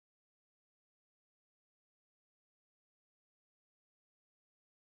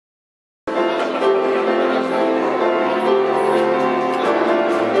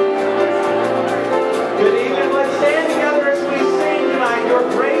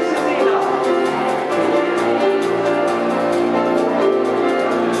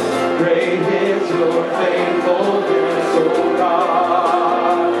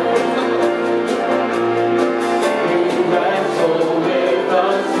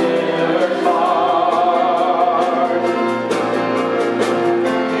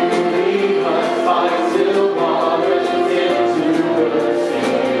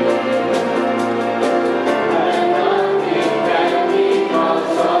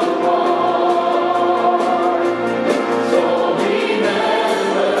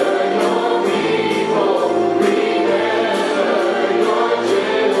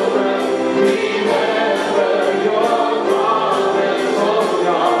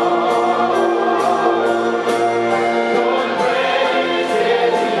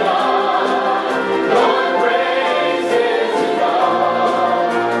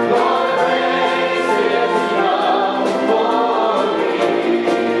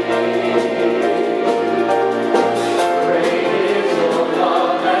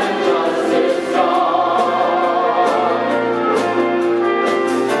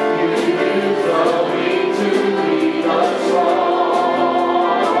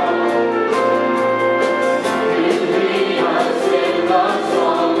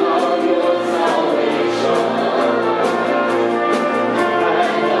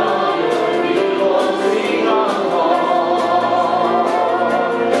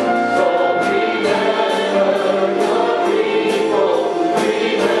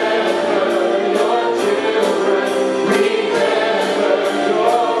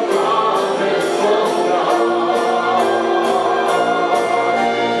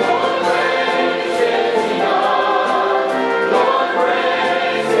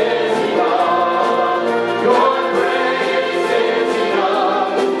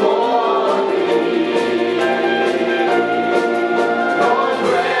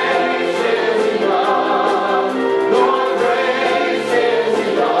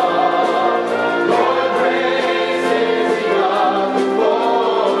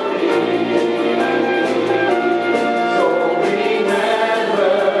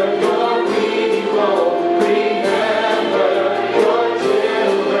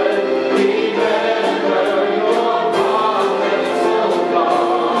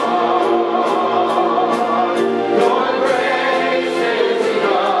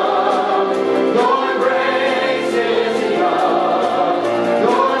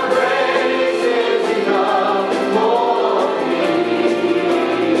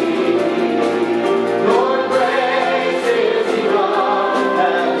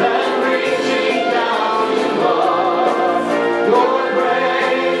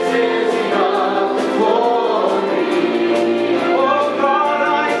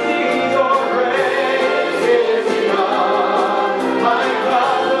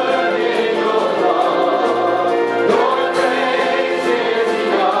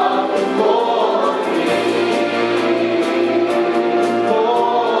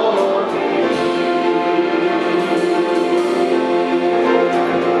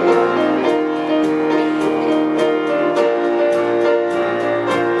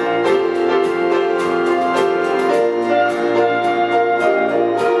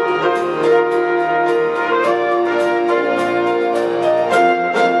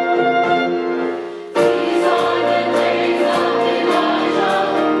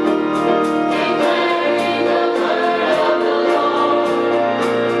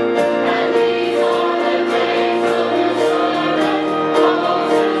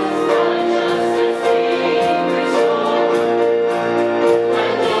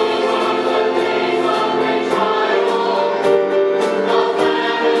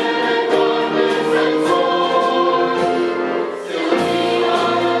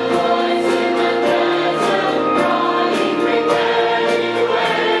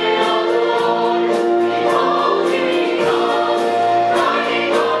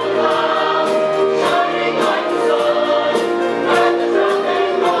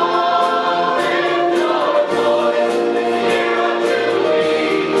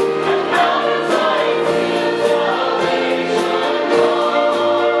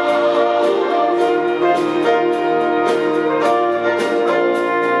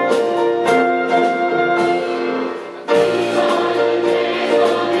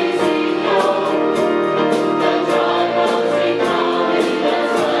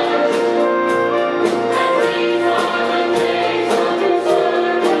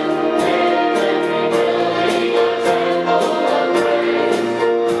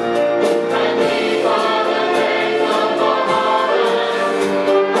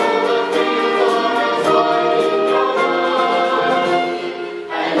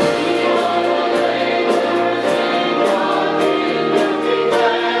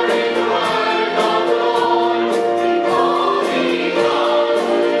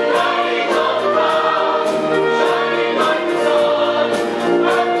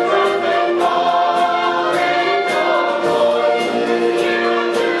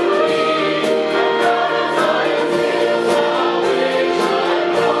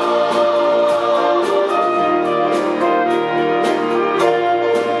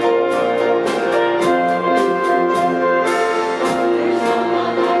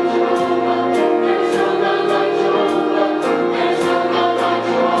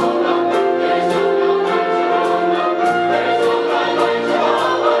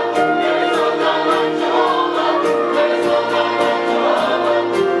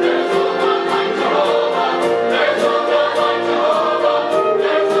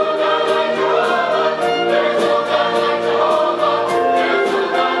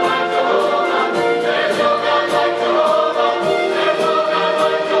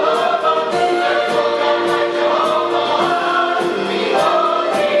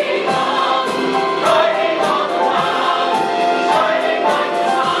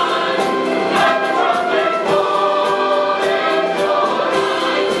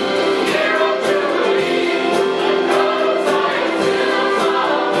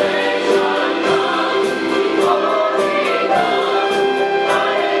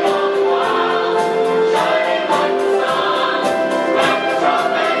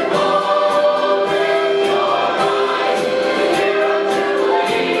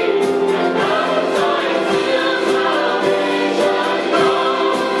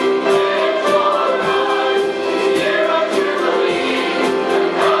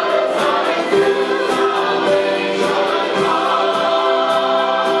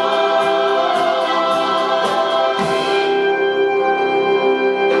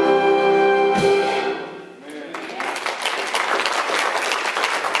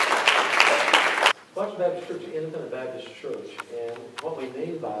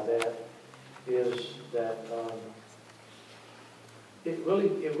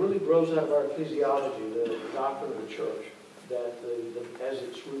really grows out of our ecclesiology, the doctrine of the church, that as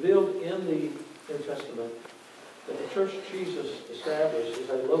it's revealed in the New Testament, that the church Jesus established is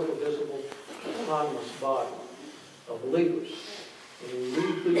a local, visible, autonomous body of believers. When you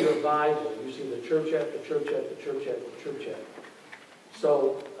read through your Bible, you see the church after church after church after church after.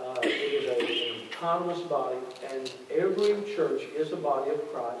 So it is an autonomous body, and every church is a body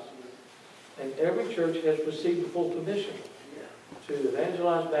of Christ, and every church has received the full commission to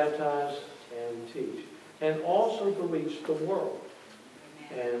evangelize, baptize, and teach, and also to reach the world.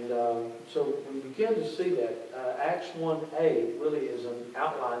 And so we begin to see that. Acts 1:8 really is an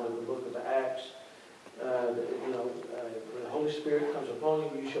outline of the book of Acts. When the Holy Spirit comes upon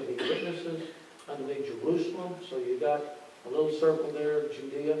you, you shall be witnesses unto me, Jerusalem. So you got a little circle there,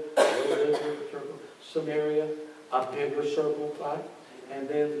 Judea, a little bigger circle, Samaria, a bigger circle, right? And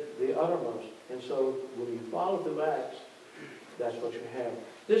then the uttermost. And so when you follow through Acts, that's what you have.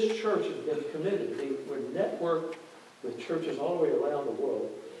 This church has been committed. We're networked with churches all the way around the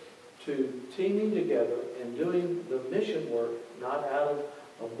world to teaming together and doing the mission work, not out of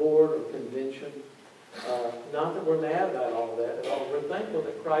a board or convention. Not that we're mad about all of that at all. We're thankful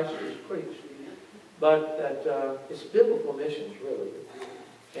that Christ is preached. But that it's biblical missions, really.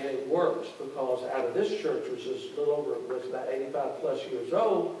 And it works because out of this church, which is a little over, was about 85 plus years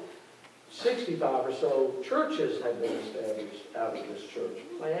old, 65 or so churches have been established out of this church.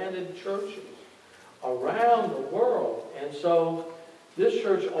 Planted churches around the world. And so this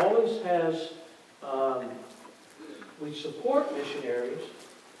church always has, we support missionaries,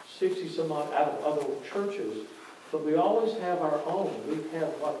 60 some odd out of other churches, but we always have our own. We have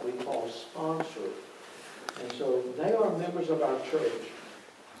what we call sponsors. And so they are members of our church.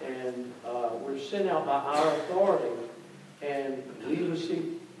 And we're sent out by our authority, and we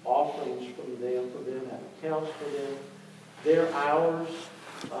receive offerings from them, have accounts for them. They're ours.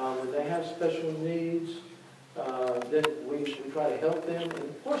 When they have special needs, then we try to help them. And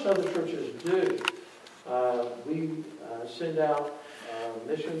of course other churches do. We send out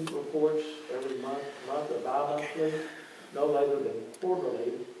mission reports every month or bi-monthly, no later than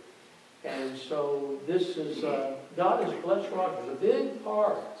quarterly. And so this is, God has blessed Rodgers. A big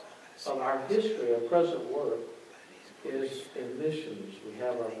part of our history, our present work, is in missions. We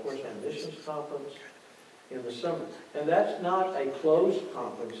have, of course, our missions conference in the summer. And that's not a closed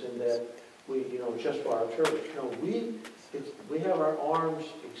conference in that we, just for our church. No, we have our arms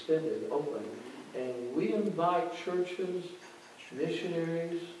extended, open, and we invite churches,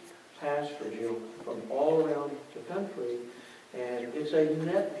 missionaries, pastors, from all around the country. And it's a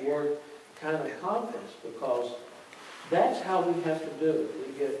network kind of conference because that's how we have to do it.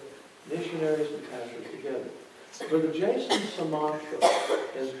 We get missionaries and pastors together. Brother Jason Sumatra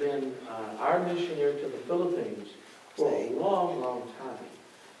has been our missionary to the Philippines for a long, long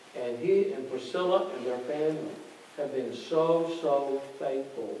time. And he and Priscilla and their family have been so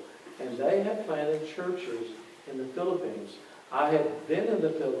faithful. And they have planted churches in the Philippines. I have been in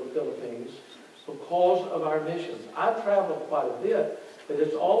the Philippines because of our missions. I travel quite a bit, but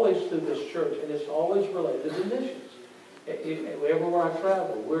it's always through this church, and it's always related to missions. Everywhere I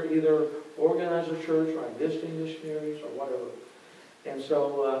travel, we're either organize a church or I'm visiting missionaries or whatever. And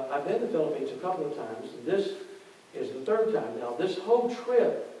so I've been to the Philippines a couple of times, and this is the third time. Now, this whole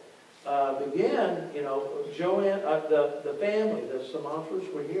trip began, Joanne, the family, the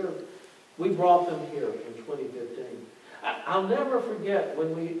Sumatras were here. We brought them here in 2015. I'll never forget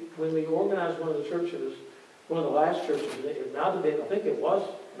when we organized one of the churches, one of the last churches, it might have been, I think it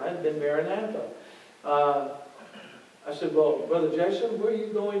might have been Maranatha. I said, well, Brother Jason, where are you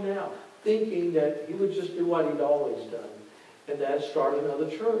going now? Thinking that he would just do what he'd always done, and that start another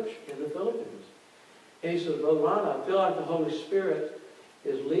church in the Philippines. And he said, Brother Ron, I feel like the Holy Spirit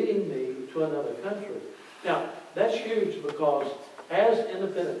is leading me to another country. Now, that's huge because as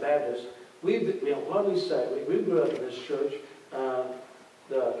independent Baptists, what do we say? We grew up in this church.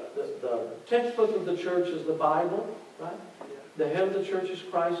 The textbook of the church is the Bible, right? The head of the church is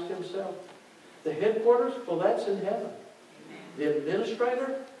Christ himself. The headquarters, well, that's in heaven. The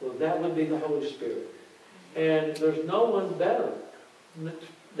administrator, well, that would be the Holy Spirit. And there's no one better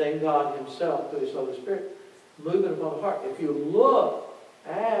than God himself through his Holy Spirit moving upon the heart. If you look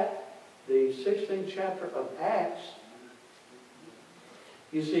at the 16th chapter of Acts,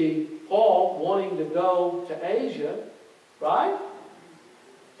 you see Paul wanting to go to Asia, right?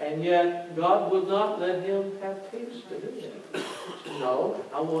 And yet God would not let him have peace to do that. No,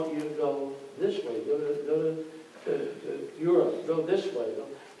 I want you to go this way. Go to Europe. Go this way.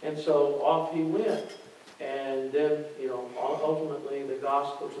 And so off he went. And then, ultimately the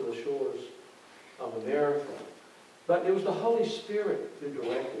gospel to the shores of America. But it was the Holy Spirit who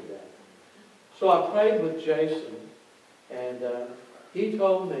directed that. So I prayed with Jason, and he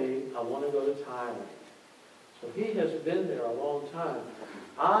told me, I want to go to Thailand. So he has been there a long time.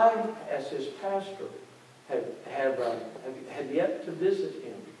 I, as his pastor, had yet to visit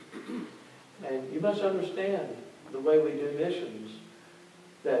him. And you must understand the way we do missions,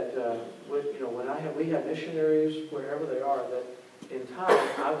 that we have missionaries wherever they are, that in time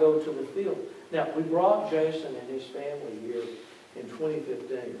I go to the field. Now, we brought Jason and his family here in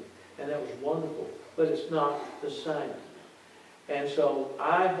 2015, and that was wonderful, but it's not the same. And so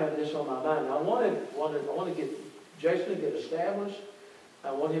I have this on my mind. I want to get Jason to get established.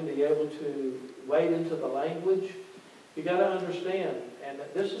 I want him to be able to wade into the language. You got to understand, and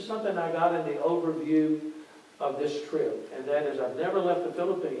this is something I got in the overview of this trip, and that is I've never left the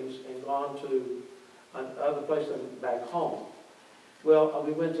Philippines and gone to another place than back home. Well,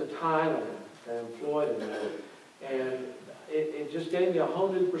 we went to Thailand and Floyd and it just gave me a whole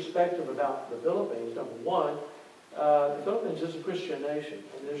new perspective about the Philippines. Number one, the Philippines is a Christian nation,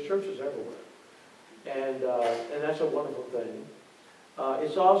 and there's churches everywhere, and that's a wonderful thing.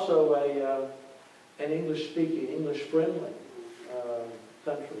 It's also an English-speaking, English-friendly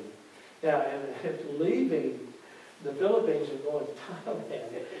country. Now, and leaving the Philippines and going to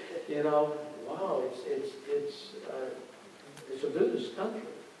Thailand, wow, it's a Buddhist country,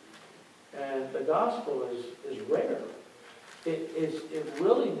 and the gospel is rare. It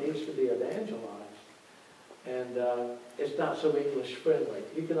really needs to be evangelized, and it's not so English friendly.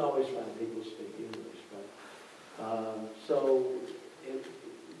 You can always find people who speak English, but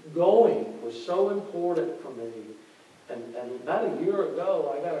going was so important for me. And about a year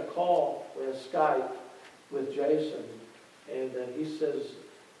ago, I got a call with Skype with Jason, and he says,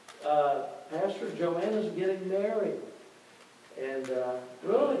 Pastor, Joanna's getting married. And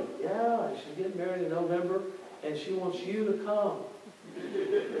really? Yeah, she's getting married in November, and she wants you to come.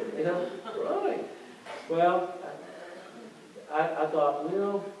 Really? Well, I thought,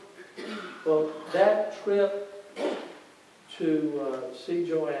 well, that trip to see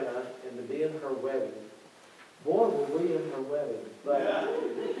Joanna and to be in her wedding, boy, were we in her wedding. But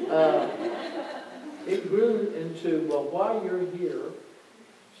it grew into, well, while you're here,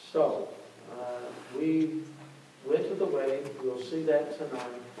 so we went to the wedding. We'll see that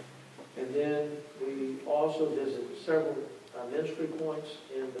tonight. And then we also visited several ministry points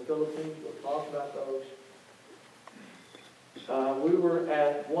in the Philippines. We'll talk about those. We were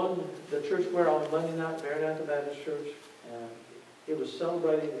at the church where on Monday night, Maranatha Baptist Church, it was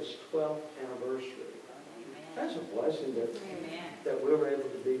celebrating its 12th anniversary. That's a blessing that we were able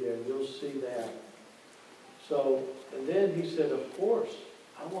to be there, and you'll see that. So, and then he said, of course,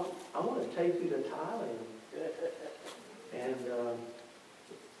 I want to take you to Thailand. And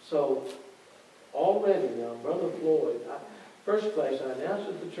so already now, Brother Floyd, first place, I announced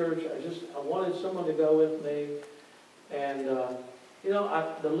at the church, I wanted someone to go with me. And,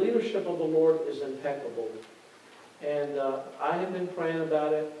 the leadership of the Lord is impeccable. And I have been praying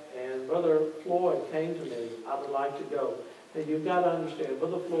about it, and Brother Floyd came to me, I would like to go. And you've got to understand,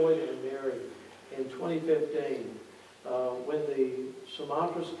 Brother Floyd and Mary, in 2015, when the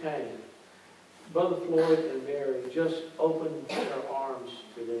Sumatras came, Brother Floyd and Mary just opened their arms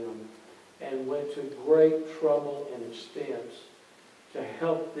to them and went to great trouble and expense to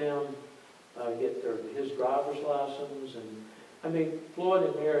help them get his driver's license. And Floyd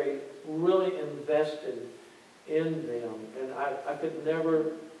and Mary really invested in them, and I could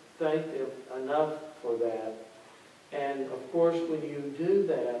never thank them enough for that. And of course, when you do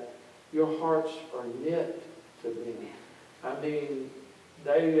that, your hearts are knit to them.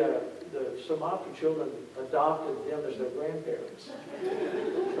 The Sumatra children adopted them as their grandparents.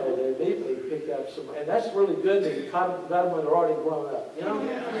 So they immediately picked up and that's really good that you got them when they're already grown up. Can't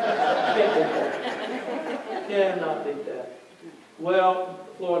beat that. Cannot beat that. Well,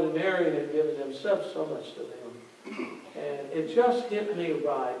 Floyd and Mary had given themselves so much to them. And it just hit me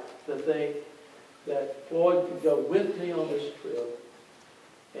right to think that Floyd could go with me on this trip.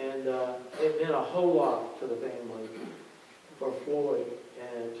 And it meant a whole lot to the family for Floyd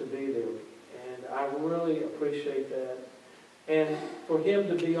and to be there. And I really appreciate that. And for him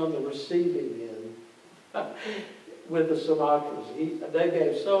to be on the receiving end with the Sumatras. They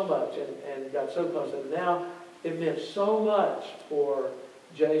gave so much and got so close. And now it meant so much for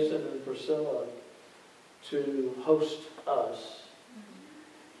Jason and Priscilla to host us.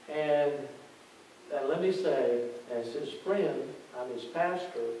 And let me say, as his friend, I'm his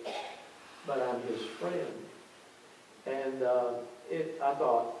pastor, but I'm his friend. And I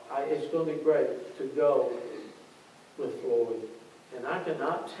thought, it's going to be great to go with Floyd. And I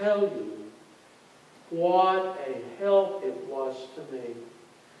cannot tell you what a help it was to me.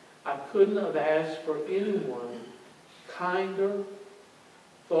 I couldn't have asked for anyone kinder,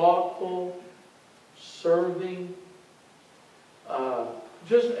 thoughtful, serving,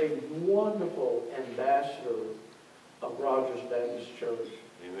 just a wonderful ambassador of Rodgers Baptist Church.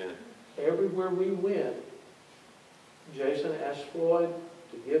 Amen. Everywhere we went, Jason asked Floyd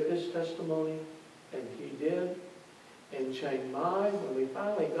to give his testimony, and he did. And Chiang Mai, when we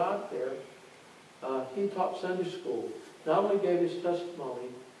finally got there, he taught Sunday school. Not only gave his testimony,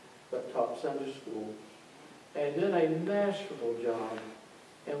 but taught Sunday school. And did a masterful job.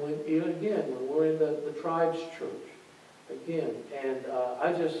 And when we're in the tribes church, again, and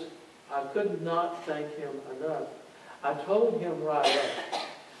I could not thank him enough. I told him right up,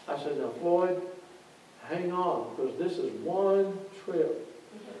 I said, now Floyd, hang on, because this is one trip.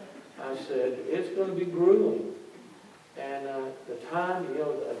 I said, it's going to be grueling. And the time,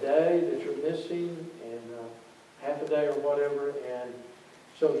 a day that you're missing, and half a day or whatever. And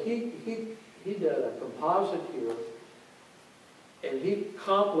so he did a composite here, and he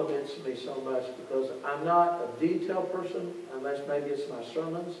compliments me so much because I'm not a detailed person, unless maybe it's my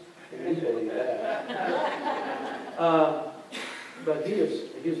sermons, and you believe that. But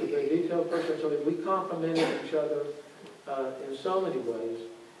he's a very detailed person, so we complimented each other in so many ways.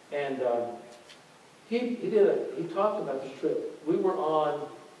 And he talked about this trip. We were on,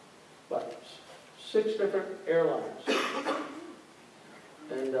 6 different airlines.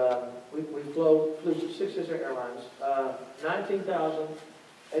 And we flew 6 different airlines,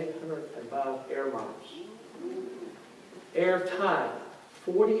 19,805 air miles. Air time,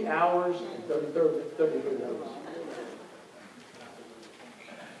 40 hours and 33 minutes.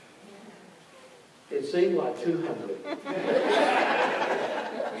 It seemed like 200.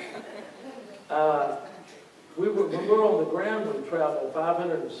 When we were on the ground, we traveled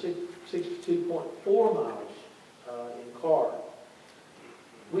 562.4 miles in car.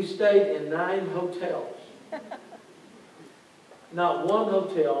 We stayed in 9 hotels. Not one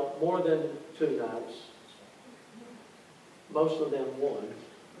hotel more than 2 nights. Most of them one.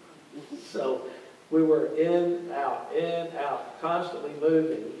 So we were in, out, constantly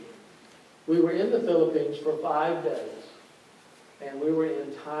moving. We were in the Philippines for 5 days. And we were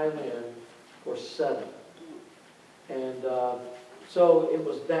in Thailand for 7. And so it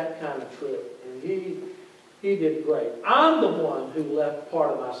was that kind of trip. And he did great. I'm the one who left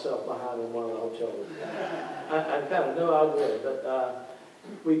part of myself behind in one of the hotels. I kind of knew I would, but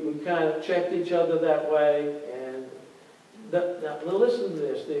we kind of checked each other that way. And now listen to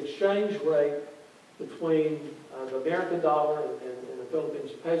this. The exchange rate between the American dollar and the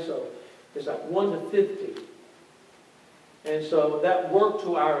Philippines peso is like 1 to 50. And so that worked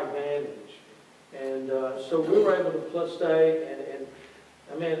to our advantage. And so we were able to stay, and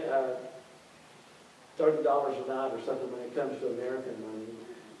I mean, $30 a night or something when it comes to American money.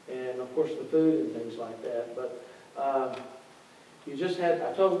 And of course the food and things like that. But you just had,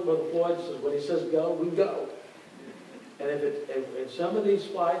 I told Brother Floyd, when he says go, we go. And if some of these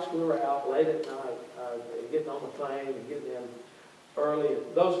flights, we were out late at night, getting on the plane and getting in early,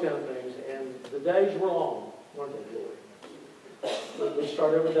 and those kind of things. And the days were long, weren't they, Floyd? We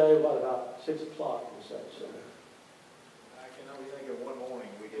start every day, about 6 o'clock and such. So. I can only think of one morning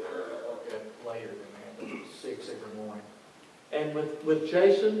we get up later than that, 6 every morning. And with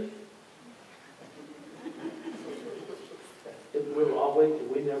Jason,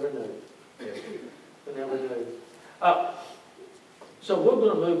 we never knew. Yes. We never knew. So we're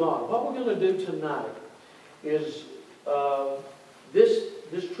going to move on. What we're going to do tonight is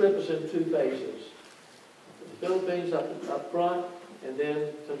this trip is in 2 phases. The Philippines up front, and then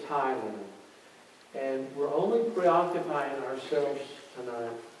to Thailand. And we're only preoccupying ourselves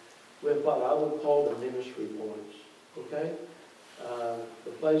tonight with what I would call the ministry points. Okay?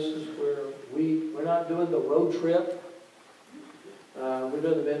 The places where we're not doing the road trip. We're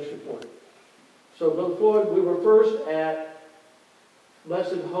doing the ministry point. So, Brother Floyd, we were first at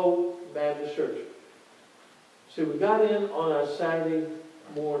Blessed Hope Baptist Church. See, we got in on a Saturday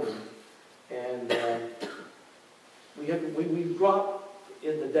morning, and we dropped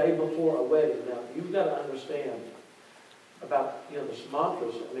in the day before a wedding. Now, you've got to understand about the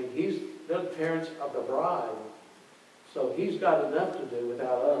Sumatras. I mean, they're the parents of the bride, so he's got enough to do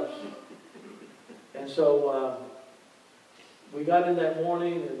without us. And so we got in that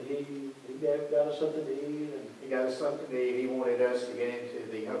morning, and he got us something to eat. And He got us something to eat. He wanted us to get into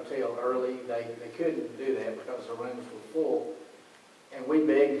the hotel early. They couldn't do that because the rooms were full. And we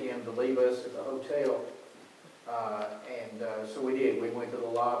begged him to leave us at the hotel. So we did. We went to the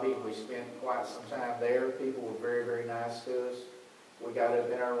lobby. We spent quite some time there. People were very, very nice to us. We got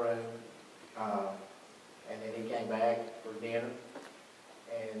up in our room. and then he came back for dinner.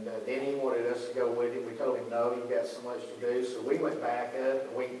 And then he wanted us to go with him. We told him, no, you've got so much to do. So we went back up.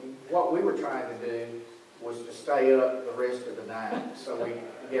 And what we were trying to do was to stay up the rest of the night so we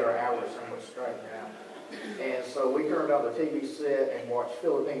could get our hours somewhat straightened out. And so we turned on the TV set and watched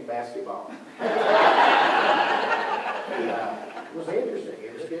Philippine basketball. It was interesting.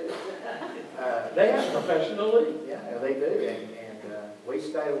 It was good. They have a professional league. Yeah, they do. And we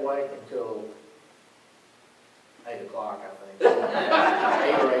stayed awake until 8 o'clock, I think.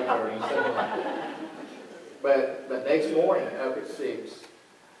 8 or 8:30, something like that. But next morning, up at 6.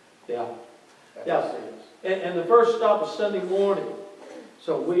 Yeah. At 6. And the first stop was Sunday morning.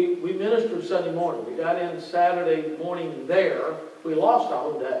 So we ministered Sunday morning. We got in Saturday morning there. We lost a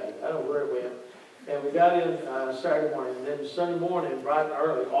whole day. I don't know where it went. And we got in Saturday morning. And then Sunday morning, bright and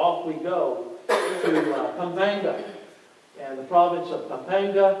early, off we go to Pampanga. And the province of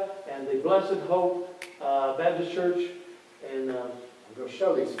Pampanga and the Blessed Hope Baptist Church. And I'm going to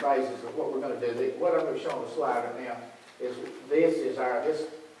show these phases of what we're going to do. What I'm going to show on the slide right now is this is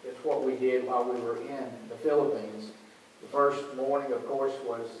what we did while we were in the Philippines. The first morning, of course,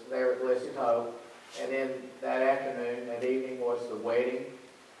 was there at Blessed Hope. And then that afternoon, that evening, was the wedding.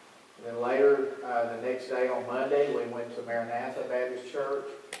 And then later, the next day on Monday, we went to Maranatha Baptist Church.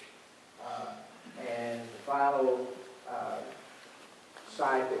 And the final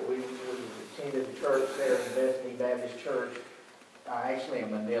site that we attended the church there in Bethany Baptist Church, actually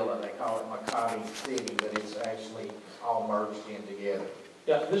in Manila. They call it Makati City, but it's actually all merged in together.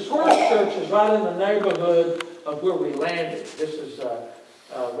 yeah, this first church is right in the neighborhood of where we landed. This is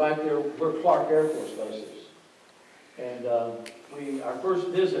right there where Clark Air Force Base is. And our first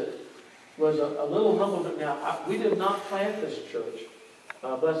visit was a little humble. Now, we did not plant this church,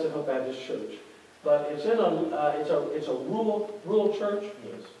 Blessed Hope Baptist Church, but it's in it's a rural church.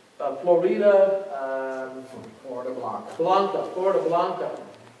 Yes. Florida Blanca.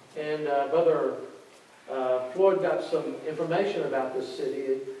 And Brother Floyd got some information about this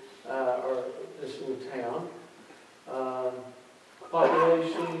city, or this little town.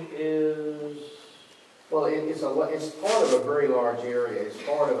 Population is... Well, it's part of a very large area. It's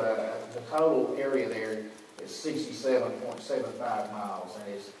part of the total area there is 67.75 miles, and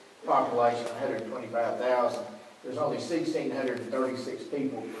its population 125,000. There's only 1,636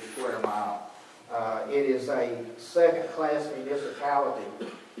 people per square mile. It is a second-class municipality.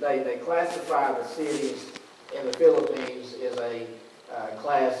 They classify the cities in the Philippines as a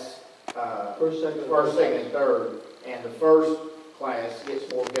class first, second, and third. And the first class gets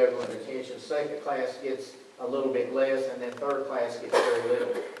more government attention. Second class gets a little bit less, and then third class gets very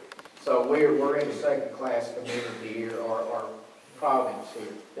little. So we're in a second-class community here, or province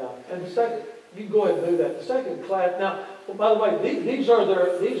here. Yeah, and the second, you can go ahead and do that. The second class. Now, well, by the way, these are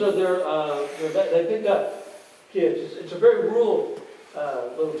their. They pick up kids. It's a very rural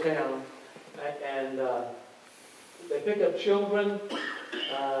little town, and they pick up children.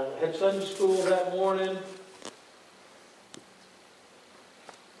 Had Sunday school that morning.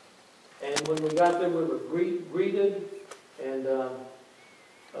 And when we got there, we were greeted, and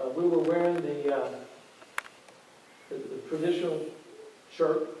we were wearing the traditional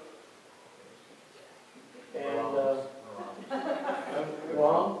shirt. And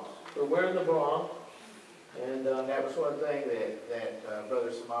barong. We're wearing the barong. And that was one thing that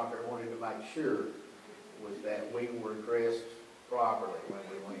Brother Sumatra wanted to make sure was that we were dressed properly when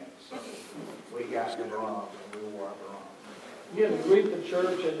we went. So we got the barong and we wore our barong. You had to greet the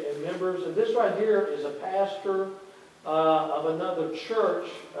church and members. And this right here is a pastor of another church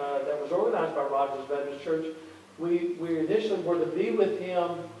that was organized by Rodgers Baptist Church. We initially were to be with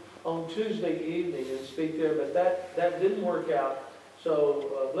him on Tuesday evening and speak there, but that didn't work out.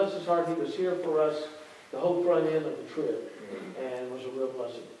 So bless his heart, he was here for us the whole front end of the trip, and was a real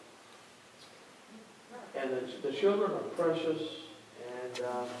blessing. And the children are precious, and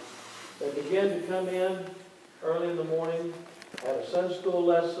they began to come in early in the morning, had a Sunday school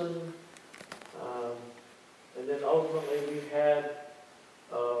lesson, and then ultimately we had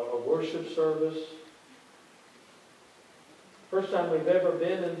a worship service. First time we've ever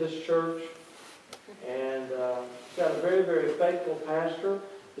been in this church, and it's got a very, very faithful pastor.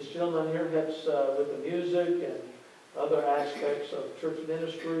 This gentleman here helps with the music and other aspects of church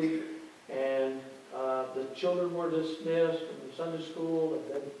ministry, and the children were dismissed from Sunday school, and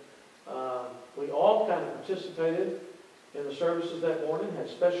then we all kind of participated in the services that morning, had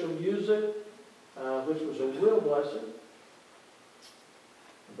special music, which was a real blessing.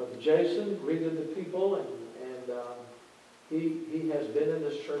 Brother Jason greeted the people, and he has been in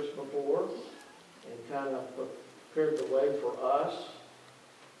this church before and kind of prepared the way for us.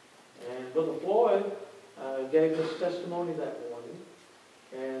 And Brother Floyd gave his testimony that morning,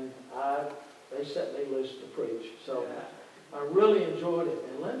 and they set me loose to preach. So I really enjoyed it.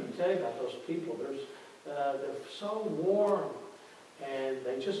 And let me tell you about those people. They're so warm, and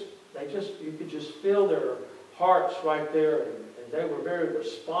you could just feel their hearts right there, and they were very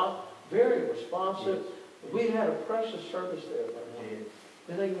responsive. Yes. We had a precious service there.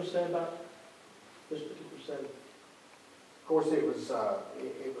 Anything you want to say about this particular setting? Of course, it was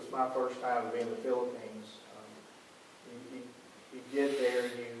my first time to be in the Philippines. You get there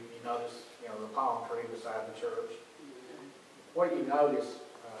and you notice, the palm tree beside the church. What you notice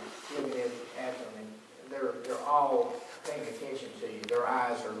looking at them, and they're all paying attention to you. Their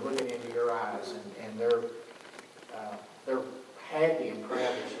eyes are looking into your eyes, and they're happy and proud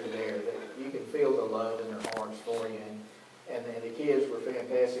that you're there. That you can feel the love in their hearts for you, and the kids were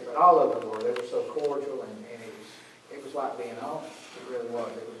fantastic. But all of them were. They were so cordial, and it was like being home. It really was.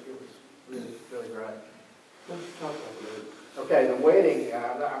 It was really, really great. Let's talk about the wedding. Okay, the wedding.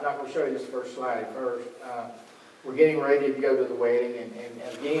 I'm not going to show you this first slide at first. We're getting ready to go to the wedding, and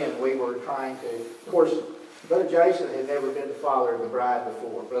again, we were trying to. Of course, Brother Jason had never been the father of the bride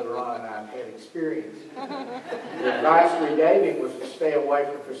before. Brother Ron and I had experience. The advice we gave him was to stay away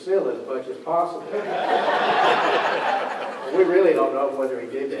from Priscilla as much as possible. We really don't know whether he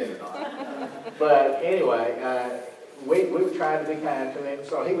did that or not. But anyway, we were trying to be kind to him.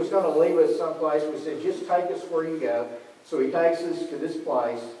 So he was going to leave us someplace. We said, just take us where you go. So he takes us to this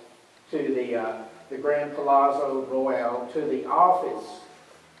place, to the Grand Palazzo Royal, to the office.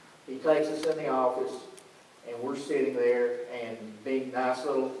 He takes us in the office, and we're sitting there, and being nice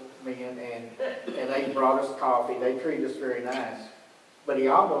little men, and they brought us coffee. They treated us very nice. But he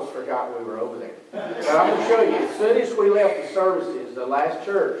almost forgot we were over there. But I'm going to show you, as soon as we left the services, the last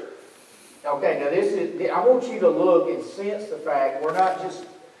church, okay, now this is, I want you to look and sense the fact,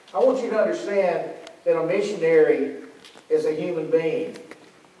 I want you to understand that a missionary is a human being.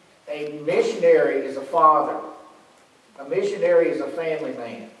 A missionary is a father. A missionary is a family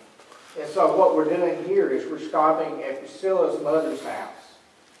man. And so what we're doing here is we're stopping at Priscilla's mother's house.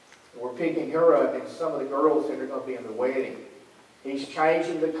 We're picking her up and some of the girls that are going to be in the wedding. He's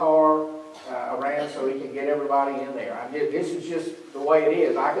changing the car around so he can get everybody in there. This is just the way it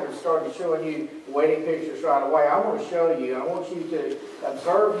is. I could have started showing you the wedding pictures right away. I want to show you. I want you to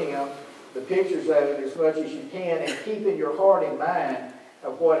observe him, the pictures of it as much as you can, and keep in your heart and mind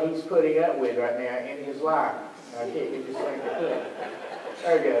of what he's putting up with right now in his life. I can't get this thing to put.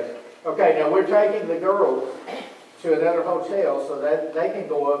 There it goes. Okay, now we're taking the girls to another hotel so that they can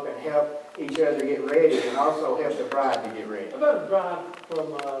go up and help each other get ready and also help the bride to get ready. How about a drive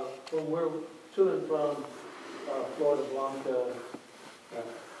from where to and from Florida Blanca?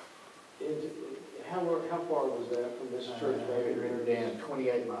 How far was that from this church? Maybe down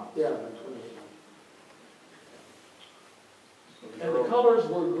 28 miles. Yeah, 28 miles. And the colors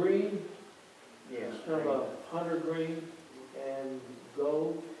were green? Yes. Kind of a hunter green and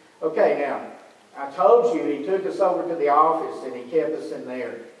gold? Okay, now, I told you he took us over to the office and he kept us in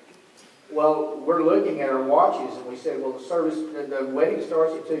there. Well, we're looking at our watches and we said, well, the wedding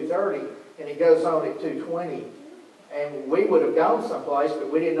starts at 2:30 and it goes on at 2:20. And we would have gone someplace, but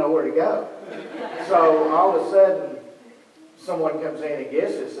we didn't know where to go. So all of a sudden, someone comes in and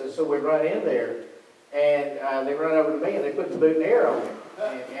gets us, and so we run in there, and they run over to me and they put the boutonniere on me.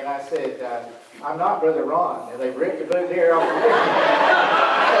 And I said, I'm not Brother Ron. And they ripped the boutonniere off of me.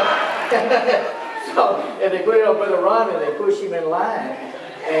 And they put it on Brother Ron and they push him in line.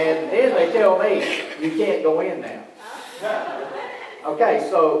 And then they tell me, you can't go in now. Okay,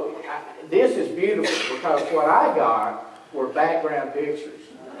 so this is beautiful because what I got were background pictures.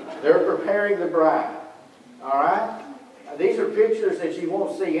 They're preparing the bride. All right? These are pictures that you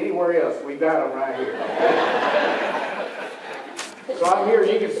won't see anywhere else. We've got them right here. So I'm here,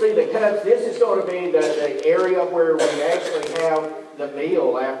 you can see the cups. This is going to be the area where we actually have the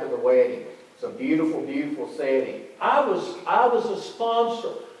meal after the wedding. It's a beautiful, beautiful setting. I was a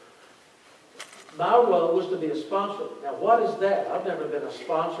sponsor. My role was to be a sponsor. Now, what is that? I've never been a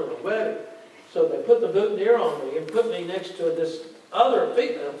sponsor of a wedding. So they put the boutonniere on me and put me next to this other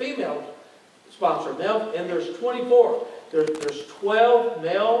female sponsor. Now, and there's 24. There's 12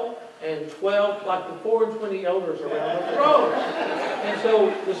 male and 12, like the 4 and 20 elders around the throne. And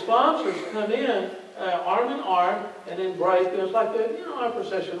so the sponsors come in arm in arm and then break. It's like our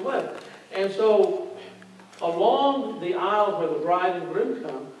procession wedding. And so along the aisle where the bride and groom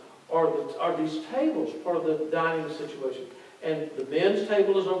come are these tables, part of the dining situation. And the men's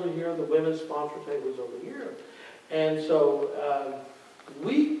table is over here, the women's sponsor table is over here. And so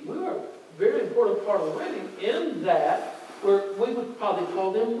we are a very important part of the wedding in that we would probably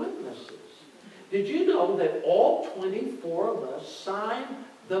call them witnesses. Did you know that all 24 of us signed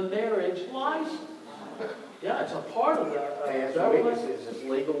the marriage license? Yeah, it's a part of the As government. witnesses, as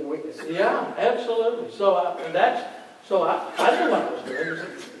legal witnesses. Yeah, absolutely. So I knew what I was doing.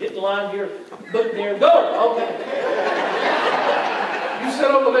 Get in line here, look there, go. Okay. You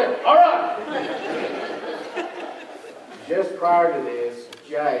sit over there. All right. Just prior to this,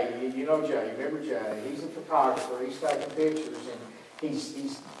 Jay, you know Jay, remember Jay? He's a photographer. He's taking pictures, and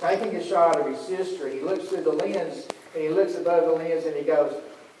he's taking a shot of his sister. And he looks through the lens, and he looks above the lens, and he goes,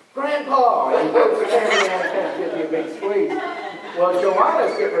 "Grandpa!" And he puts the camera down and gives you a big squeeze. Well,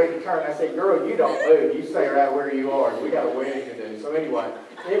 Joanna's getting ready to turn. I said, "Girl, you don't move. You stay right where you are. We got a wedding to do." So anyway,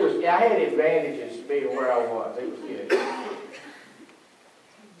 I had advantages to being where I was. It was good.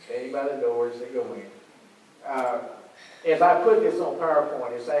 Standing by the door as they go in. As I put this on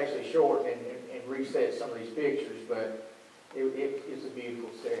PowerPoint, it's actually short and reset some of these pictures, but it's a beautiful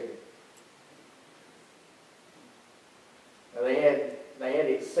setting. Now they had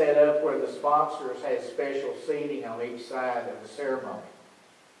it set up where the sponsors had special seating on each side of the ceremony.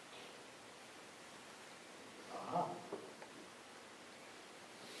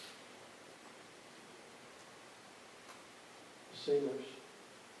 Singers.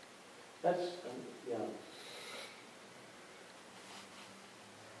 That's, yeah.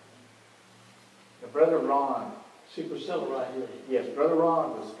 Now, Brother Ron. See Priscilla right here. Yes, Brother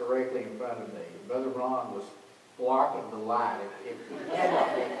Ron was directly in front of me. Brother Ron was blocking the light. If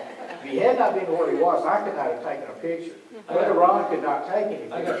he had not been where he was, I could not have taken a picture. Brother Ron could not take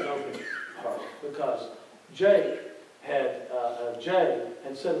anything. I got no picture because Jay had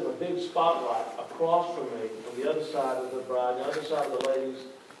set up a big spotlight across from me on the other side of the bride, the other side of the ladies,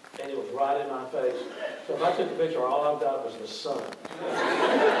 and it was right in my face. So if I took a picture, all I've got was the sun.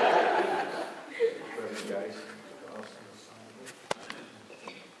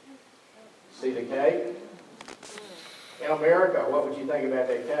 See the cake? In America, what would you think about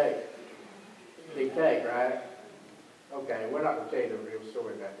that cake? Big cake, right? Okay, we're not going to tell you the real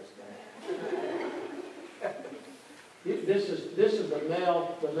story about this cake. This is the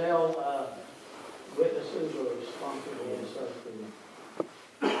male witnesses or sponsors and stuff.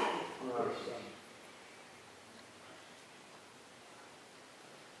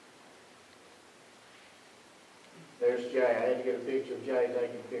 There's Jay. I had to get a picture of Jay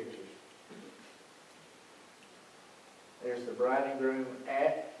taking pictures. There's the bride and groom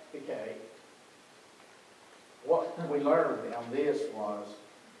at the cake. What we learned on this was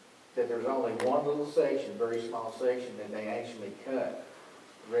that there's only one little section, very small section, that they actually cut.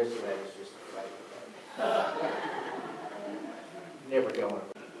 The rest of that is just a fake. Never going.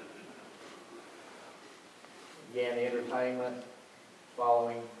 Again, entertainment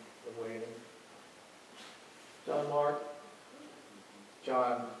following the wedding. John Mark.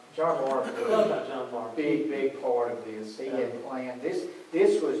 John Mark was a big part of this. He had planned this.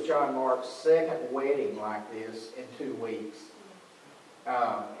 This was John Mark's second wedding like this in 2 weeks.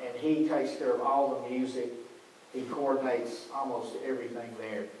 And he takes care of all the music. He coordinates almost everything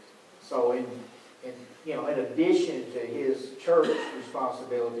there. So in addition to his church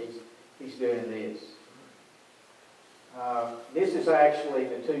responsibilities, he's doing this. This is actually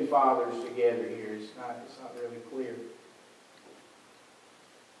the two fathers together here. It's not really clear.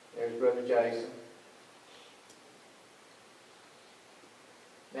 There's Brother Jason.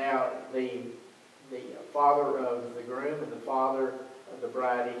 Now, the father of the groom and the father of the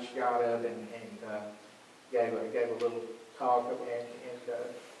bride each got up and gave a little talk and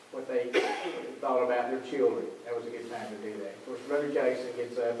what they thought about their children. That was a good time to do that. Of course, Brother Jason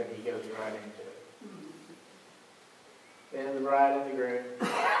gets up and he goes right into it. Then the bride and the groom,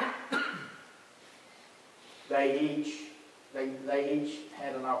 they each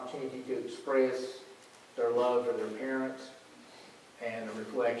had an opportunity to express their love for their parents and a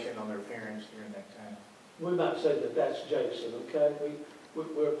reflection on their parents during that time. We might say that that's Jason, okay?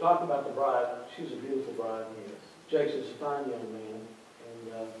 We're talking about the bride. She's a beautiful bride. Yes. Jason's a fine young man,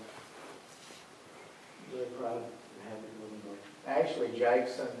 and very proud and happy with him. Actually,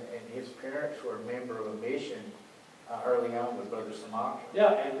 Jason and his parents were a member of a mission early on with Brother Sumatra.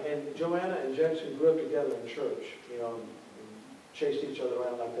 Yeah, and Joanna and Jason grew up together in church, and chased each other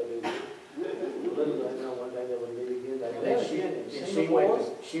around like they did. Little did I know one day they would meet again. She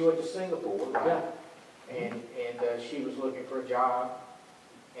went to Singapore, right? Yeah. And she was looking for a job,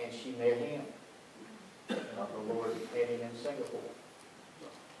 and she met him. The Lord met him in Singapore.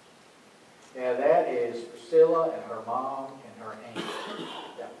 Now that is Priscilla and her mom and her aunt.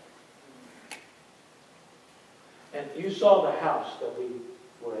 Yeah. And you saw the house that we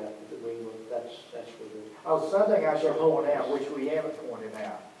were at. That's where we were. Oh, something I should point out, which we haven't pointed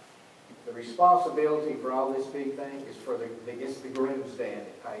out. The responsibility for all this big thing is for it's the groom's dad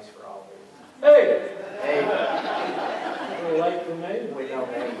that pays for all this. Hey! Hey, A little late for me. we know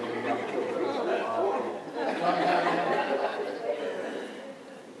that we got to put things on the wall.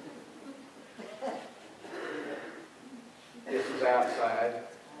 This is outside.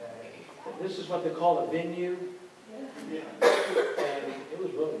 This is what they call a venue. And it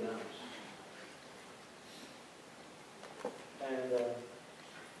was really nice. And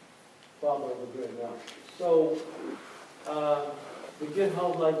Father was doing well. So we get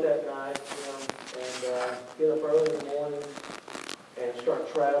home late that night, and get up early in the morning and start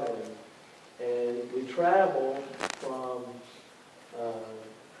traveling. And we travel from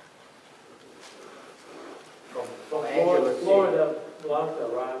Florida,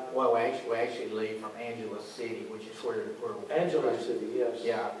 right? Well, we actually leave from Angeles City, which is where Angeles City, yes.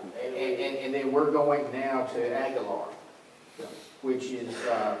 Yeah, and then we're going now to Aguilar, which is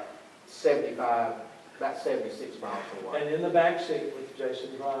about 76 miles away. And in the back seat with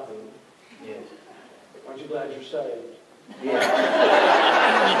Jason driving. Yes. Aren't you glad you're saved? Yeah.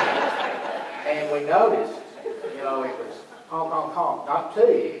 And we noticed, it was honk, honk, honk, not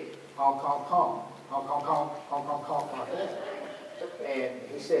two, honk, honk, honk, honk, honk, honk, honk, honk, honk, like that. And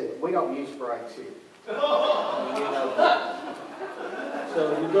he said, we don't use brakes here.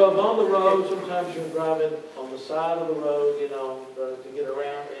 So you drove on the road, sometimes you're driving on the side of the road, to get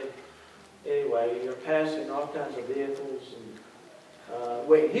around. And anyway, you're passing all kinds of vehicles. And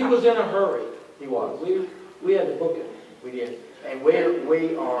he was in a hurry. He was. We had to book it. We did. And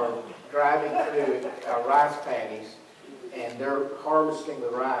we are driving through rice paddies, and they're harvesting the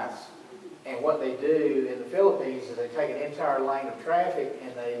rice. And what they do in the Philippines is they take an entire lane of traffic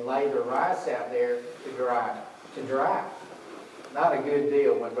and they lay the rice out there to dry. Not a good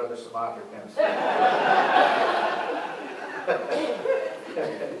deal when Brother Sumatra comes.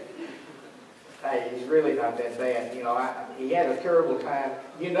 Hey, he's really not that bad. He had a terrible time.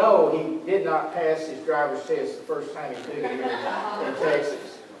 He did not pass his driver's test the first time he took it here in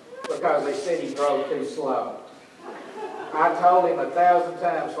Texas because they said he drove too slow. I told him 1,000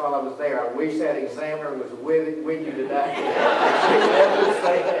 times while I was there, I wish that examiner was with you today. She never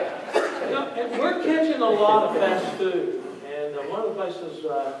say that. And we're catching a lot of fast food. And one of the places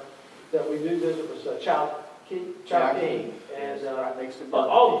that we do visit was Chowking. And right next to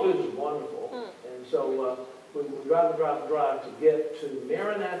all the food is wonderful. And so we drive to get to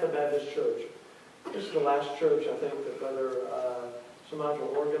Maranatha Baptist Church. This is the last church, I think, that Brother Sumatra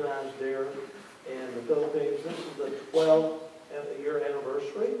organized there in the Philippines. This is the 12th year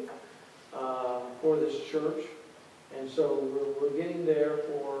anniversary for this church. And so we're getting there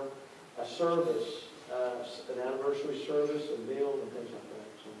for a service, an anniversary service, a meal, and things like that.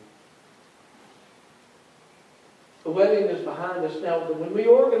 So the wedding is behind us. Now, when we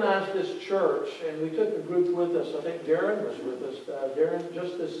organized this church, and we took the group with us, I think Darren was with us. Darren,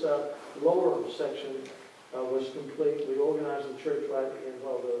 just this lower section was complete. We organized the church right in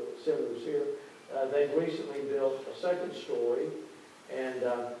while the center was here. They've recently built a second story, and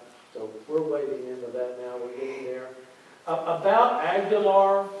so we're wading into that now. We're getting there. About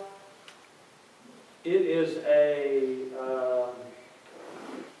Aguilar, it is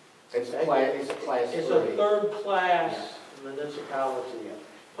it's a class. It's a third-class municipality.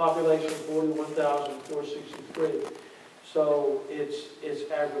 Population 41,463. So it's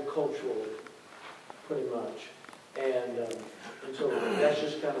agricultural, pretty much, and so that's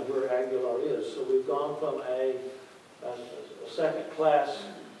just kind of where Aguilar is. So we've gone from a second-class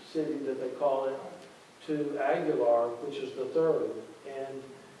city that they call it to Aguilar, which is the third. And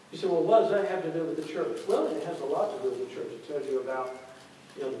you say, well, what does that have to do with the church? Well, it has a lot to do with the church. It tells you about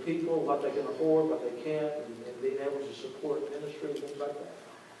the people, what they can afford, what they can't, and being able to support ministry, things like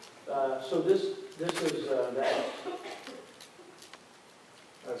that. So this is that.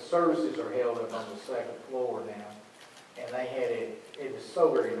 Services are held up on the second floor now, and they had it was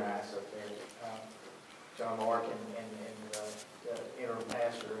so very nice up there. John Mark and the interim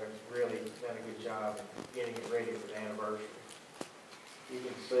pastor have really done a good job in getting it ready for the anniversary. You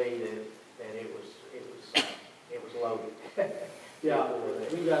can see that it was loaded. Yeah,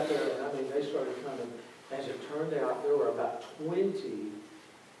 we got there, and they started coming. As it turned out, there were about 20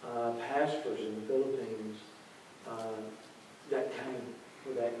 pastors in the Philippines that came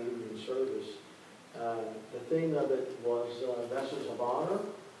for that evening service. The theme of it was Vessels of Honor,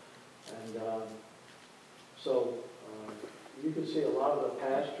 and so you can see a lot of the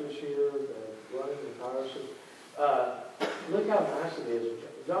pastors here running the cars. Look how nice it is.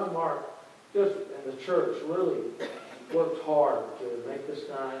 John Mark just and the church really worked hard to make this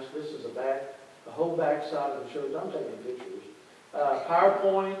nice. This is the whole back side of the church. I'm taking pictures.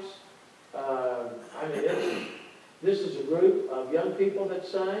 PowerPoints, I mean, this is a group of young people that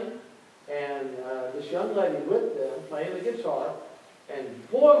sang, and this young lady with them playing the guitar, and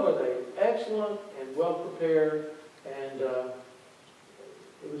boy, were they excellent and well prepared, and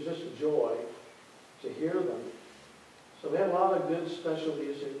it was just a joy to hear them. So we had a lot of good special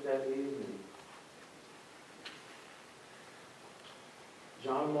music that evening.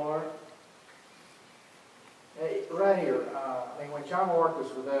 John Mark. Hey, right here, I mean, when John Mark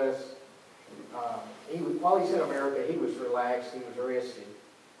was with us, while he's in America, he was relaxed, he was rested.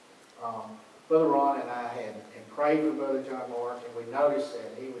 Brother Ron and I had prayed for Brother John Mark, and we noticed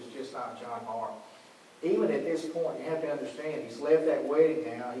that he was just not John Mark. Even at this point, you have to understand, he's left that wedding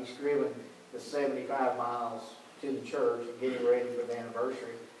now, he's driven the 75 miles to the church and getting ready for the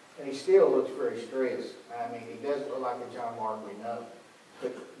anniversary, and he still looks very stressed. I mean, he doesn't look like the John Mark we know.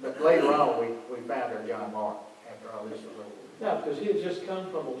 But later on, we found our John Mark after all this was over. Yeah, because he had just come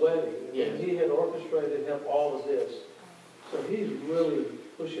from a wedding, and he had orchestrated all of this. So he's really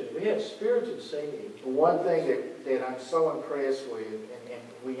pushing. We had spirited singing. One thing that I'm so impressed with, and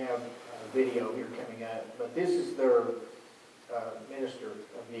we have a video here coming up, but this is their minister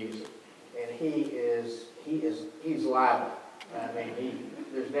of music, and he's lively. I mean,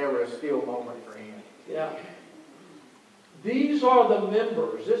 there's never a still moment for him. Yeah. These are the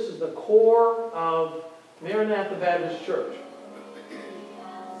members. This is the core of Maranatha Baptist Church.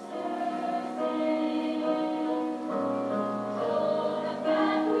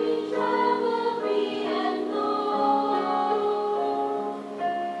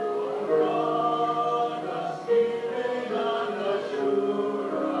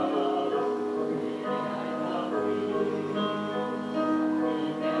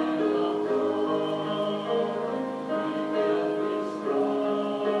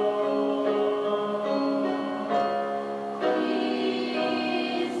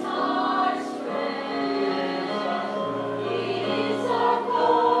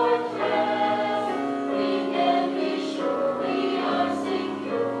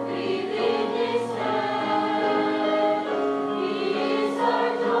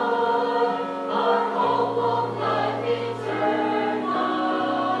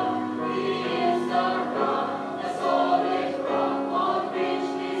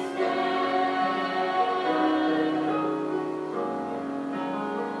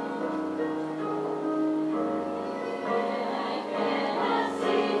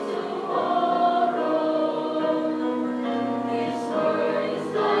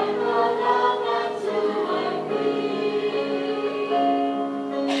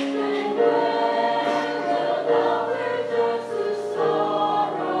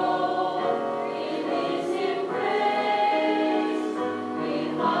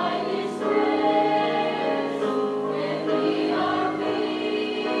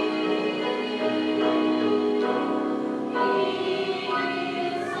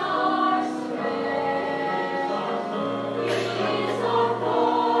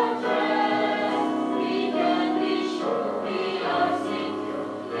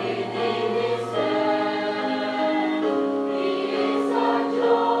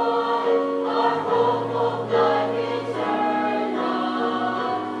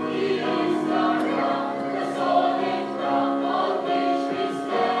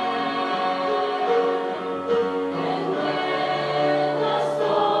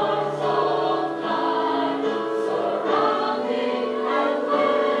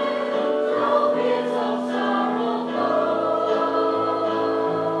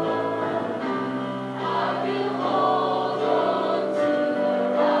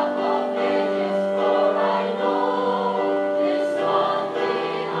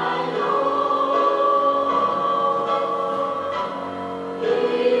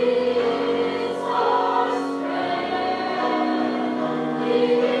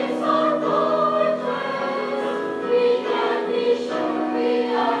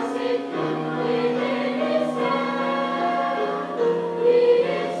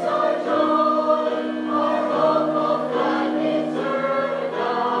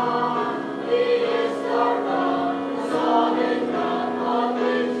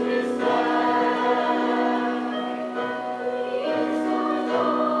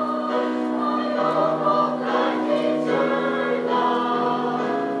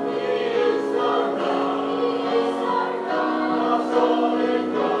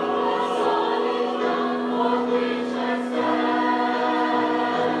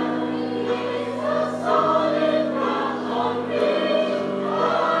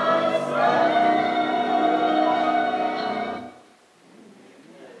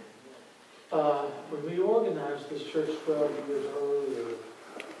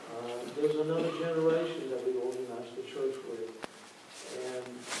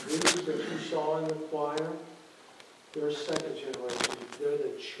 saw in the choir, they're second generation. They're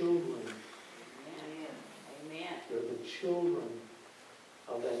the children. Amen. They're the children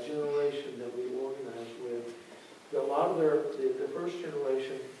of that generation that we organize with. A lot of the first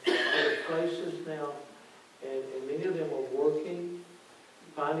generation are at places now, and many of them are working,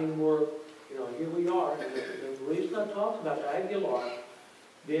 finding work. You know, here we are. And the reason I talk about Aguilar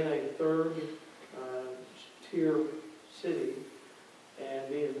being a third tier city and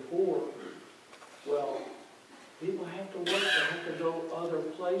being poor, well, people have to work. They have to go other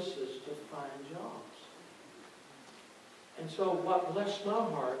places to find jobs. And so what blessed my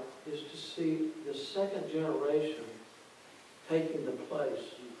heart is to see the second generation taking the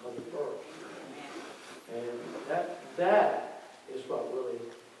place of the first. And that is what really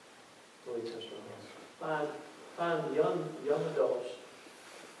touched my heart. Find young adults.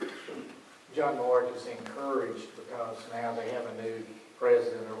 John Mark is encouraged because now they have a new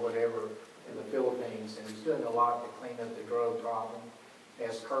president or whatever in the Philippines, and he's doing a lot to clean up the drug problem.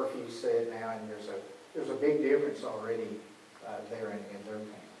 As curfew said now, and there's a big difference already there in their camp.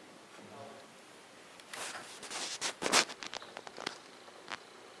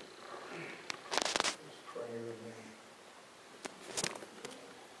 Let's pray with me.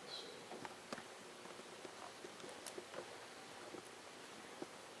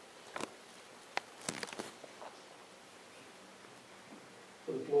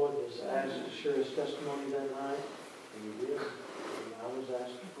 Floyd was asked to share his testimony that night, and he did. And I was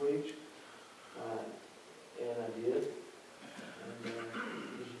asked to preach, and I did. And it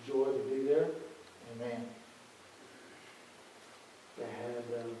was a joy to be there. Amen. They had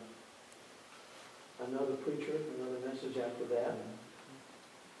another preacher, another message after that.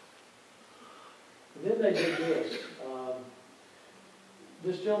 And then they did this.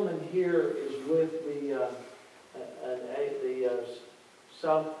 This gentleman here is with the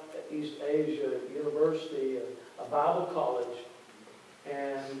Southeast Asia University, a Bible college,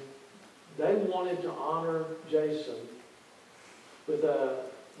 and they wanted to honor Jason with a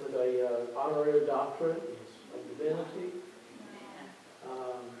honorary doctorate of divinity.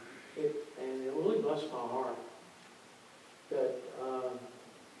 And it really blessed my heart that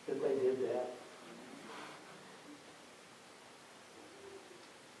they did that.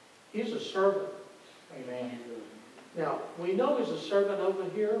 He's a servant. Amen. Now, we know he's a servant over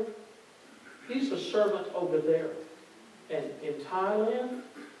here. He's a servant over there. And in Thailand,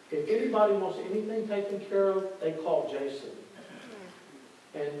 if anybody wants anything taken care of, they call Jason.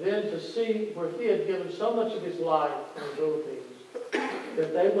 And then to see where he had given so much of his life in the Philippines,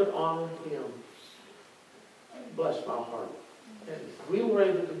 that they would honor him, bless my heart. And we were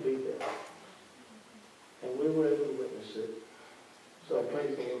able to be there. And we were able to witness it. So I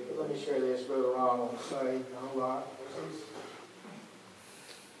praise the Lord for that. Let me share this. Brother Ron won't say a whole lot.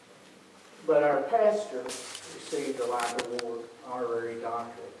 But our pastor received a life award, honorary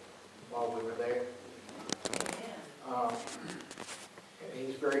doctorate, while we were there. And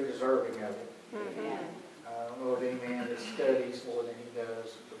he's very deserving of it. I don't know of any man that studies more than he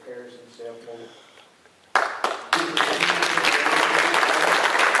does, prepares himself more.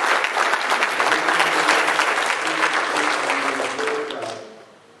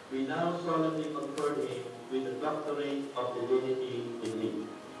 We now solemnly confer him with the doctorate of divinity in me.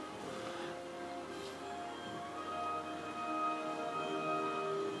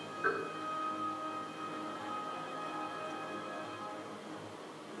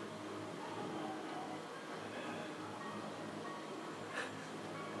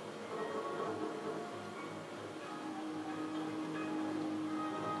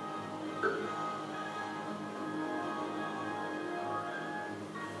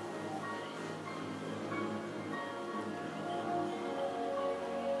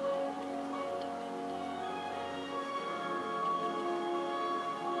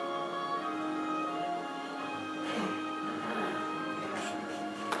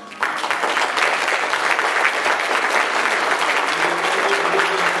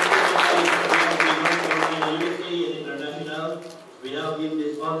 We now give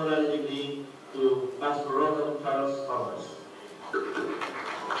this honorary degree to Pastor Charles Thomas.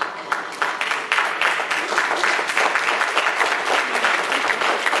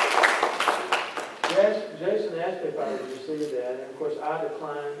 Jason asked me if I would receive that, and of course I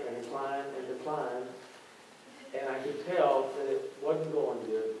declined and declined and declined, and I could tell that it wasn't going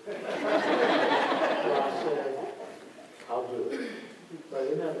good. So I said, I'll do it. But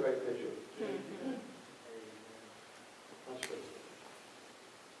isn't that a great picture? That's great.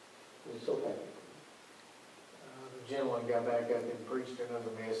 It's okay. The gentleman got back up and preached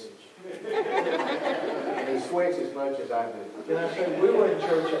another message. And he sweats as much as I do. Can I say, we were in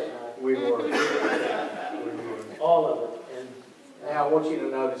church that night. We were. All of it. And Now, I want you to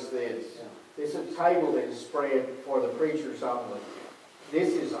notice this. yeah. This is a table that is spread for the preachers only. This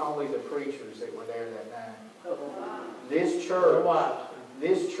is only the preachers that were there that night. This church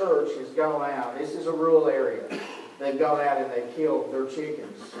has gone out. This is a rural area. They've gone out and they've killed their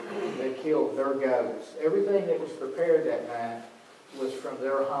chickens. They've killed their goats. Everything that was prepared that night was from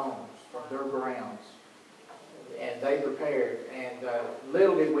their homes, from their grounds. And they prepared. And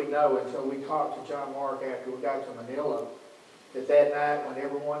little did we know until we talked to John Mark after we got to Manila, that night when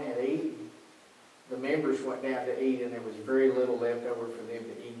everyone had eaten, the members went down to eat and there was very little left over for them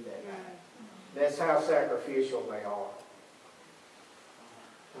to eat that night. That's how sacrificial they are.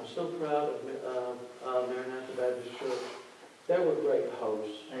 I'm so proud of Maranatha Baptist Church. They were great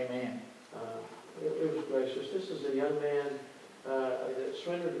hosts. Amen. It was gracious. This is a young man that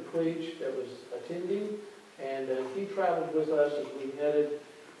surrendered to preach that was attending, and he traveled with us as we headed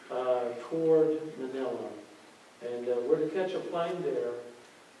toward Manila. And we're to catch a plane there,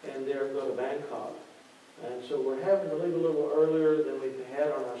 and then go to Bangkok. And so we're having to leave a little earlier than we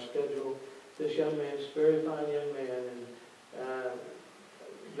had on our schedule. This young man's a very fine young man, and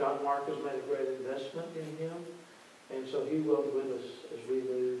John Mark has made a great investment in him, and so he will be with us as we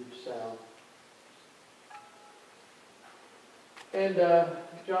move south. And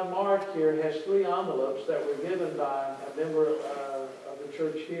John Mark here has 3 envelopes that were given by a member of the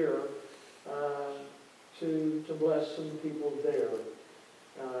church here to bless some people there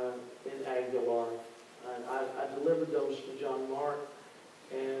in Aguilar. And I delivered those to John Mark,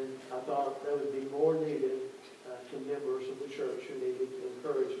 and I thought there would be more needed to members of the church who needed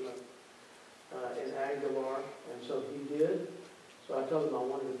encouragement in Aguilar, and so he did. So I told him I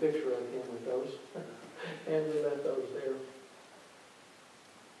wanted a picture of him with those, and we left those there.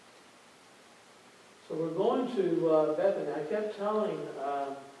 So we're going to Bethany. I kept telling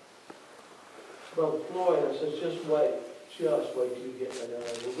Brother Floyd, I said, just wait till you get Manila.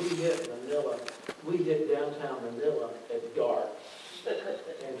 When we hit Manila, we hit downtown Manila at dark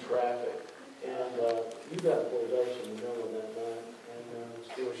and traffic. And you got a full dose in Manila that night. And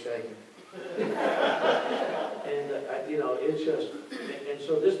Still shaking. and you know, it's just, and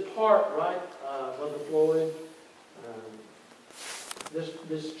so this part, right, Brother Floyd,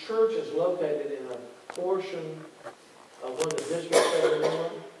 this church is located in a portion of one of the districts of Manila,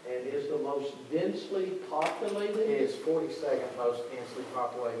 and is the most densely populated. It is 42nd most densely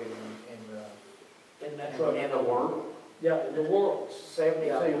populated in the world. Yeah, in the world.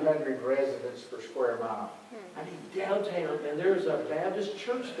 7,200 residents per square mile. I mean, downtown, and there's a Baptist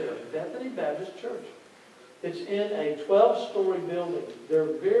church there, Bethany Baptist Church. It's in a 12-story building. They're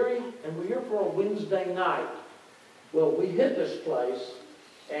and we're here for a Wednesday night. Well, we hit this place,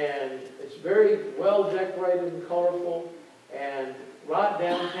 and it's very well decorated and colorful, and right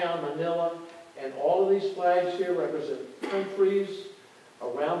downtown Manila, and all of these flags here represent countries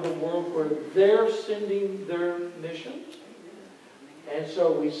around the world where they're sending their missions. And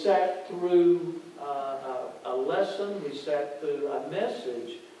so we sat through a lesson, we sat through a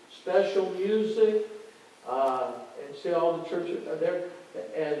message, special music, and see all the churches are there.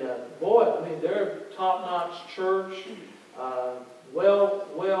 And boy, I mean, they're a top-notch church. And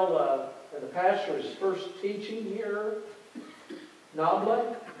the pastor is first teaching here,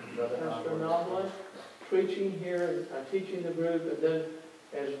 Noble, Pastor Noble, preaching here, teaching the group, and then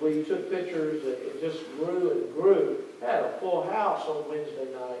as we took pictures, it just grew and grew. Had a full house on Wednesday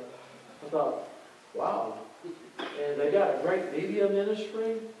night. I thought, wow. And they got a great media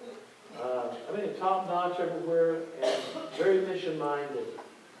ministry. I mean, top-notch everywhere, and very mission-minded.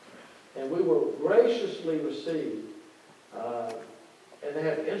 And we were graciously received. And they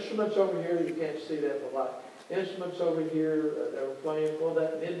have instruments over here. You can't see that, but like instruments over here that were playing for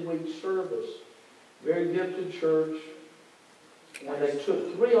that midweek service. Very gifted church. And they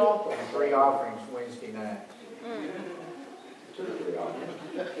took 3 offerings. 3 offerings Wednesday night. Took 3 offerings.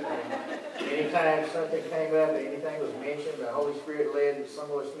 Anytime something came up, anything was mentioned, the Holy Spirit led,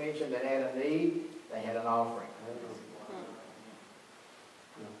 someone was mentioned that had a need, they had an offering.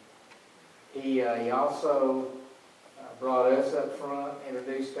 He also brought us up front,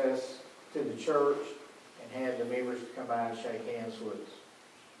 introduced us to the church, and had the members come by and shake hands with us.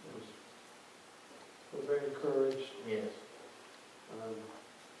 We're very encouraged. Yes.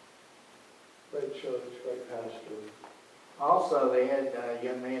 Great church, great pastor. Also, they had a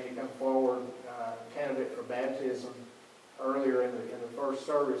young man to come forward, candidate for baptism, earlier in the first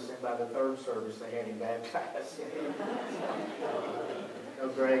service, and by the 3rd service, they had him baptized. No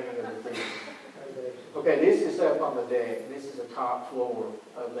dragging of the feet. Okay, this is up on the deck. This is the top floor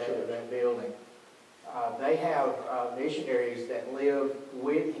of that building. They have missionaries that live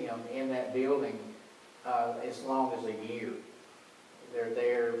with him in that building as long as a year. They're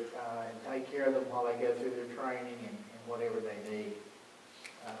there and take care of them while they go through their training and whatever they need.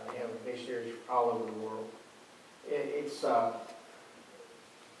 They have missionaries all over the world. It's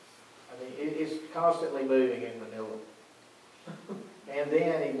constantly moving in Manila. And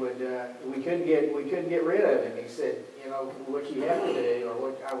then he would, we couldn't get rid of him. He said, you know, what you have to do, or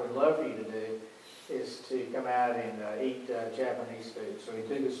what I would love for you to do, is to come out and eat Japanese food. So he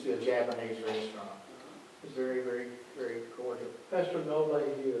took us to a Japanese restaurant. It was very, very, very cordial. Pastor Noble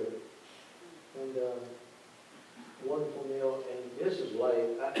here, and wonderful meal, and this is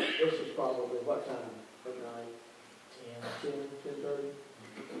late. This is probably what time at night? 10:30?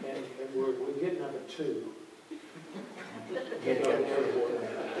 And we're getting up at 2.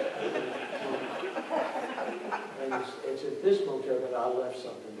 And it's at this motel that I left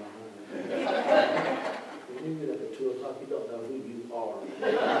something behind. When you get up at 2 o'clock, you don't know who you are.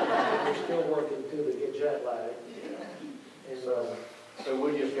 You're still working too to get jet lag. And so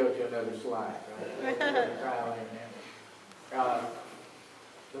we'll just go to another slide. Right?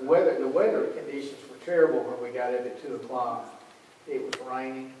 The weather conditions were terrible when we got up at 2 o'clock. It was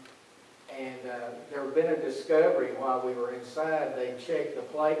raining. And there had been a discovery while we were inside. They checked the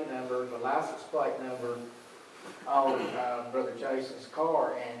plate number, the license plate number on Brother Jason's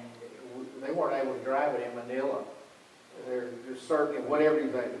car, and they weren't able to drive it in Manila. There's certainly, whatever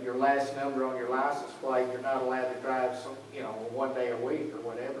your last number on your license plate, you're not allowed to drive one day a week or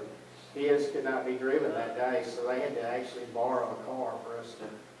whatever. His could not be driven that day, so they had to actually borrow a car for us to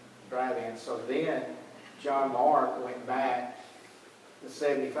drive in. So then John Mark went back the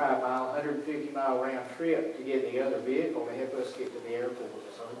 75-mile, 150-mile round trip to get the other vehicle to help us get to the airport.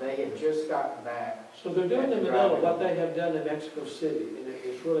 So they had just gotten back. so they're doing in Manila what they have done in Mexico City, and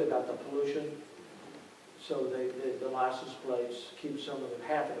it's really about the pollution. So the license plates keep some of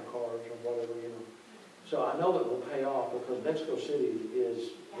half of the cars or whatever, you know. So I know it will pay off because Mexico City is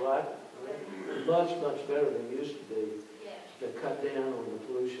much, much better than it used to be to cut down on the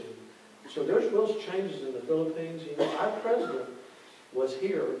pollution. So there's real changes in the Philippines. You know, our president was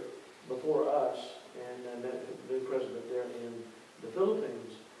here before us and met the new president there in the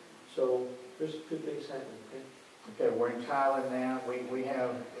Philippines. So there's good things happening. Okay, we're in Thailand now. We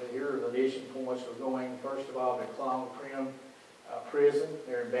have, here are the mission points. We're going, first of all, to Klong Prim prison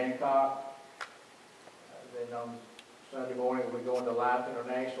there in Bangkok. Then on Sunday morning, we're going to Life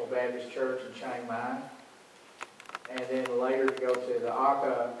International Baptist Church in Chiang Mai. And then later to go to the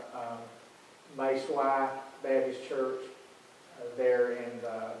Aka Mai Swai Baptist Church there in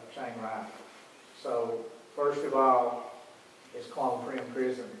Chiang Mai. So, first of all, is Klong Prim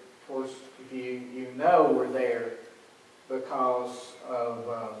prison. Of course, if you know we're there because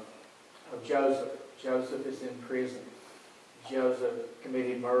of Joseph. Joseph is in prison. Joseph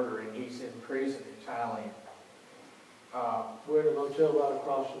committed murder, and he's in prison in Thailand. We're in a motel right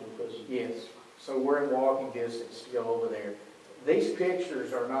across from the prison. Yes. So we're in walking distance to go over there. These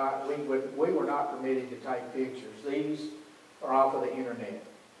pictures are not, we were not permitted to take pictures. These are off of the internet.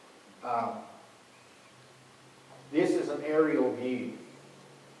 This is an aerial view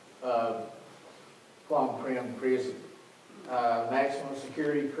of Klong Prim prison. Maximum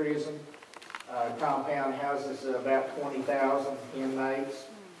security prison. Compound houses about 20,000 inmates.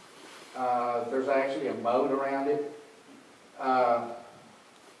 There's actually a moat around it.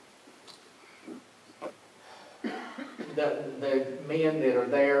 The men that are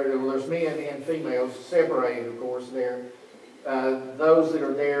there, there's men and females separated, of course, there. Those that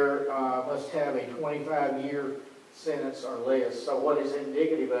are there must have a 25-year sentence or less. So what is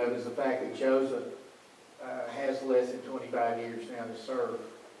indicative of is the fact that Joseph has less than 25 years now to serve.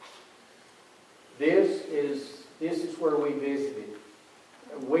 This is where we visited.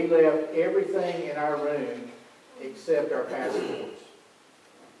 We left everything in our room except our passports.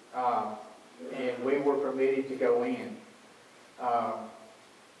 And we were permitted to go in.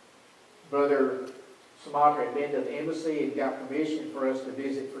 Brother Sumatra had been to the embassy and got permission for us to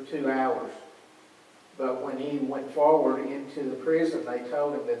visit for 2 hours. But when he went forward into the prison, they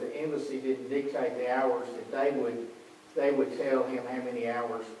told him that the embassy didn't dictate the hours, that they would tell him how many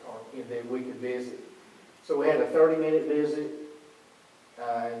hours that we could visit. So we had a 30-minute visit,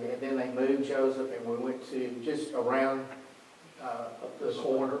 and then they moved Joseph, and we went to just around the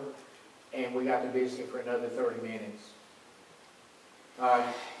corner, and we got to visit him for another 30 minutes.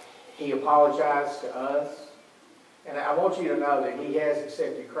 He apologized to us, and I want you to know that he has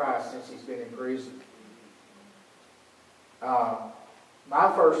accepted Christ since he's been in prison.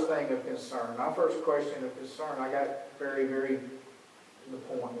 My first thing of concern, my first question of concern, I got very, very to the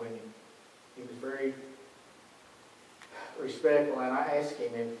point with him. He was very respectful, and I asked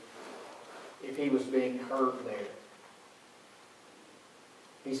him if he was being hurt there.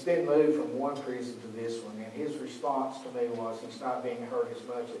 He's been moved from one prison to this one, and his response to me was he's not being hurt as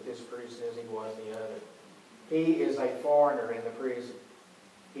much at this prison as he was the other. He is a foreigner in the prison.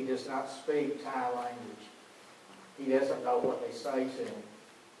 He does not speak Thai language. He doesn't know what they say to him.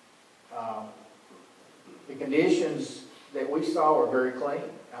 The conditions that we saw were very clean.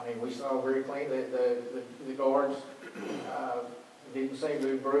 I mean, we saw very clean. The guards didn't seem to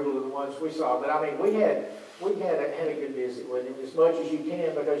be brutal to the ones we saw. But I mean, we had a good visit with him, as much as you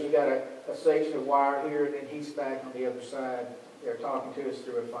can, because you got a section of wire here, and then he's back on the other side. They're talking to us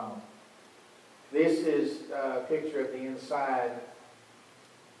through a phone. This is a picture of the inside.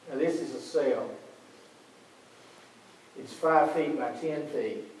 Now, this is a cell. It's 5 feet by 10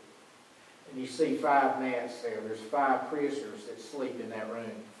 feet. And you see 5 mats there. There's 5 prisoners that sleep in that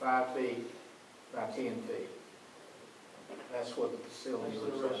room. 5 feet by 10 feet. That's what the facility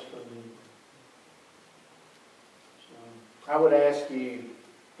looks like. I would ask you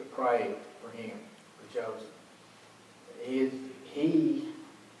to pray for him, for Joseph. He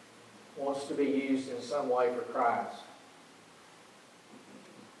wants to be used in some way for Christ.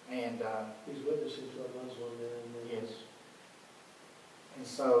 And he's witnessing to a Muslim man. Yes. And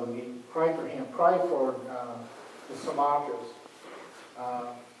so you pray for him. Pray for the Sumatras.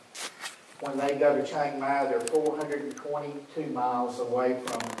 When they go to Chiang Mai, they're 422 miles away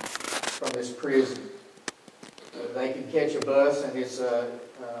from this prison. They can catch a bus, and it's a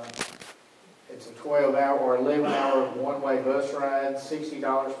 12-hour or 11-hour one-way bus ride,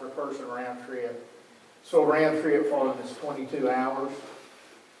 $60 per person round trip. So a round trip for them is 22 hours.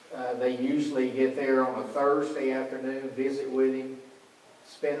 They usually get there on a Thursday afternoon, visit with him,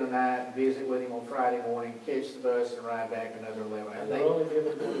 spend the night, visit with him on Friday morning, catch the bus, and ride back another 11 hours. They're only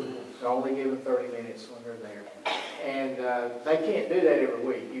given 30 minutes. They're only given 30 minutes when they're there. And they can't do that every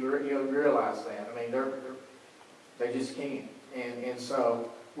week. You realize that. I mean, they just can't. And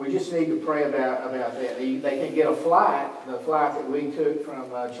so we just need to pray about that. They can get a flight, the flight that we took from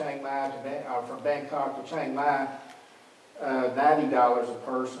Chiang Mai from Bangkok to Chiang Mai, $90 a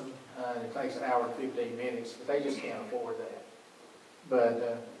person. It takes an hour and 15 minutes, but they just can't afford that.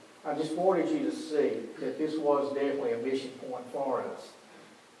 But I just wanted you to see that this was definitely a mission point for us,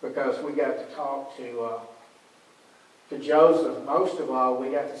 because we got to talk to Joseph. Most of all, we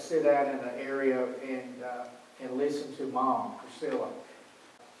got to sit out in an area and listen to Mom, Priscilla.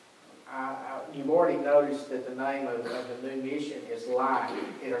 You've already noticed that the name of the new mission is Life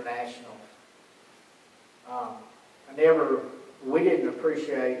International. We didn't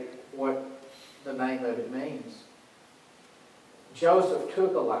appreciate what the name of it means. Joseph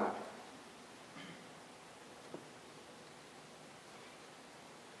took a life.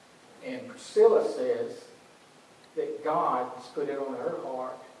 And Priscilla says that God has put it on her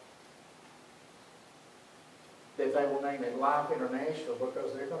heart that they will name it Life International,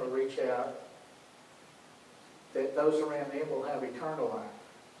 because they're going to reach out, that those around them will have eternal life.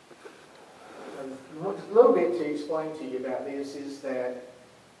 A little bit to explain to you about this is that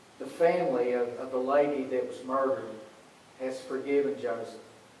the family of the lady that was murdered has forgiven Joseph,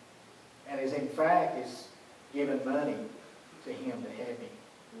 and is in fact given money to him to have him.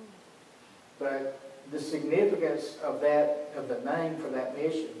 But the significance of the name for that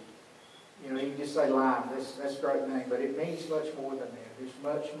mission, you can just say Life, that's a great name, but it means much more than that. There's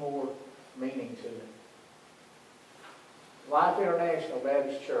much more meaning to it. Life International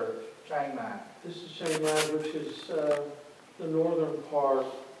Baptist Church, Chiang Mai. This is Chiang Mai, which is the northern part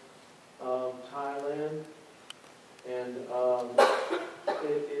of Thailand, and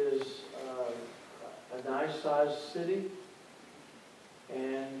it is a nice-sized city,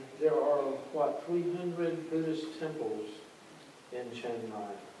 and there are, 300 Buddhist temples in Chiang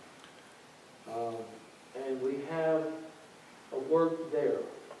Mai. And we have a work there,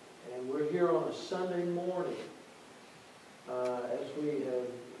 and we're here on a Sunday morning as we have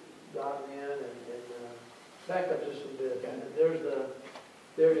gotten in, and back up just a bit. And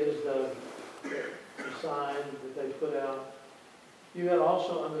there is the sign that they put out. You got to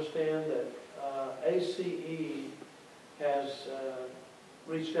also understand that ACE has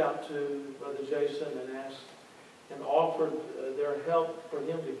reached out to Brother Jason and asked and offered their help for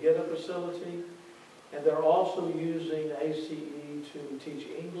him to get a facility. And they're also using ACE to teach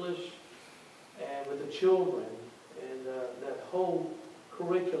English and with the children. And that whole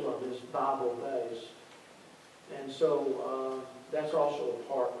curriculum is Bible-based. And so that's also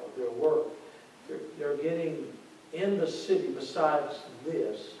a part of their work. They're getting in the city, besides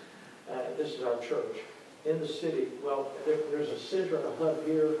this is our church, in the city. Well, there's a center and a hub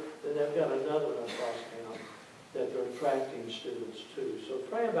here, then they've got another one across town that they're attracting students to. So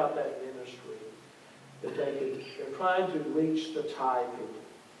pray pray about that ministry, that they're trying to reach the Thai people.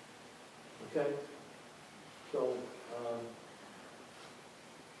 Okay? So,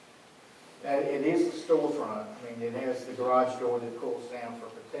 And it is a storefront. I mean, it has the garage door that pulls down for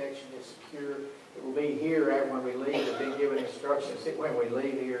protection. It's secure. It will be here when we leave. We've been given instructions that when we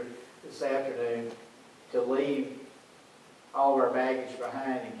leave here this afternoon to leave all of our baggage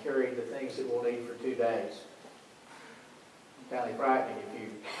behind and carry the things that we'll need for 2 days. Kind of frightening if you...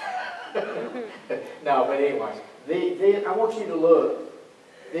 No, but anyways, I want you to look.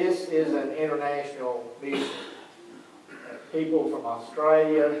 This is an international mission. People from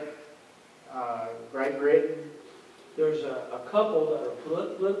Australia, Great Britain. there's a couple that are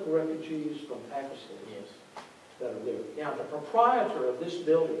political refugees from Pakistan. Yes. That are there. Now, the proprietor of this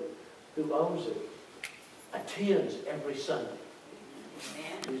building, who owns it, attends every Sunday.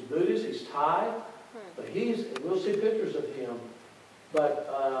 He's Buddhist, he's Thai, but we'll see pictures of him,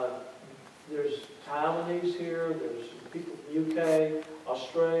 but there's Taiwanese here, there's people from UK,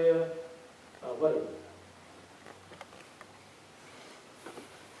 Australia, whatever.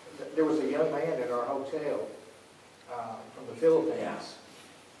 There was a young man at our hotel from the Philippines,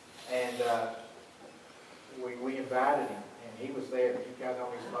 and we invited him, and he was there. He got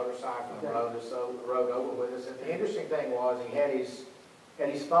on his motorcycle and rode over with us. And the interesting thing was he had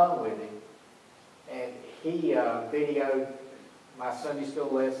his phone with him, and he videoed my Sunday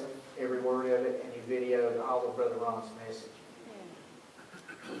school lesson, every word of it, and he videoed all of Brother Ron's message.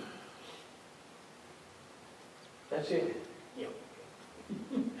 That's it. Yeah.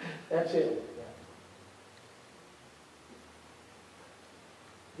 That's it.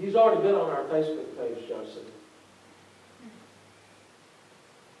 He's already been on our Facebook page, Joseph.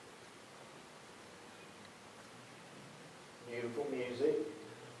 Beautiful music.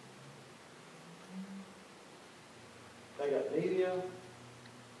 They got media,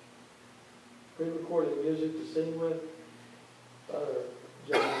 pre-recorded music to sing with. Father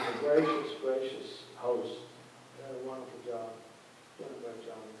John, a gracious host. Done a wonderful job. Doing a great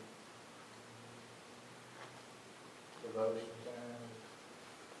job. Devotion time.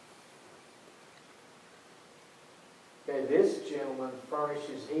 Okay, this gentleman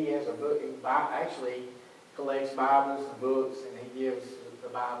furnishes, he has a book, he actually collects Bibles and books, and he gives the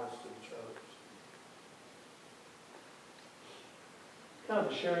Bibles to the church. Kind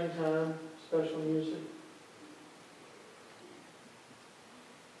of a sharing time, special music.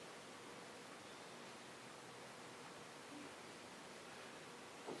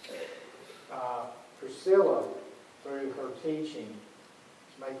 Priscilla, through her teaching,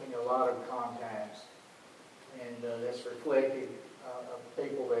 is making a lot of contacts, and that's reflective of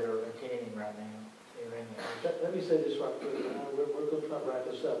people that are attending right now. Let me say this right quick. We're going to try to wrap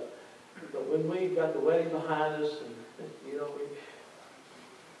this up. But when we got the wedding behind us, and you know,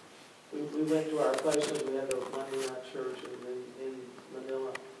 we went to our places. We had those Monday night church in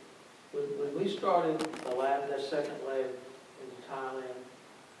Manila. When we started that second leg in Thailand,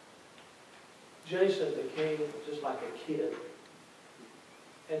 Jason became just like a kid.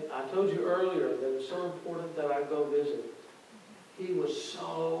 And I told you earlier that it's so important that I go visit. He was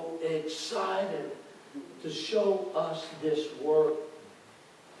so excited to show us this work.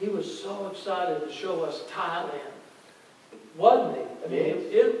 He was so excited to show us Thailand, wasn't he? I mean,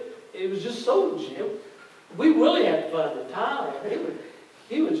 it was just so, we really had fun in Thailand.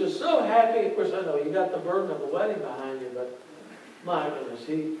 He was just so happy. Of course, I know you got the burden of the wedding behind you, but my goodness,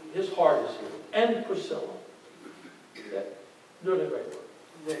 his heart is here. And Priscilla, doing a great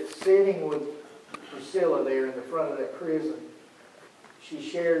work. Sitting with Priscilla there in the front of that prison, she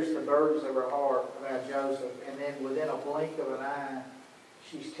shares the burdens of her heart about Joseph, and then within a blink of an eye,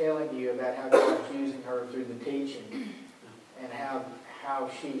 she's telling you about how God's using her through the teaching, and how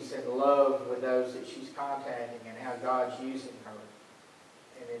she's in love with those that she's contacting, and how God's using her.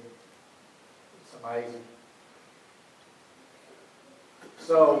 And it's amazing.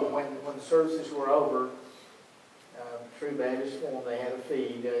 So when the services were over, True Baptist Forum, they had a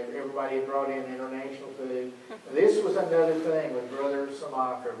feed. Everybody had brought in international food. This was another thing with Brother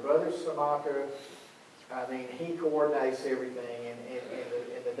Sumatra. Brother Sumatra, I mean, he coordinates everything.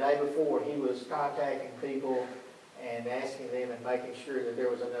 And the day before, he was contacting people and asking them and making sure that there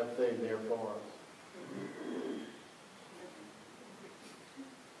was enough food there for us.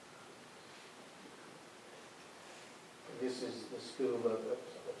 This is the school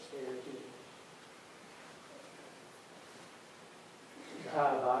upstairs.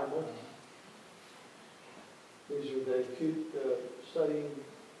 Thai Bible. These are the acute studying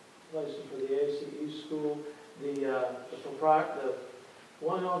places for the ACE school. The proprietor, the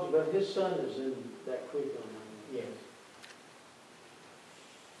one owns, but his son is in that curriculum. Yes.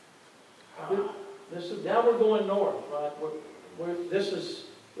 Now we're going north, right?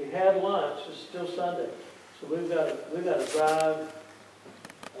 We had lunch, it's still Sunday. So we've got to drive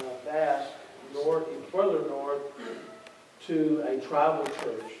fast north, further north, to a tribal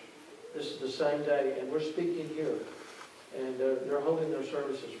church. This is the same day, and we're speaking here. And they're holding their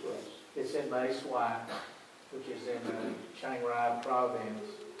services for us. It's in Maeswai, which is in Chiang Rai province.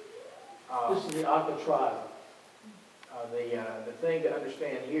 This is the Aka tribe. The thing to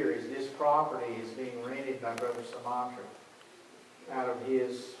understand here is this property is being rented by Brother Sumatra out of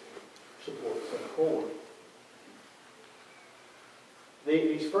his support.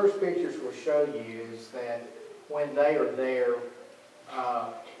 These first pictures will show you is that when they are there,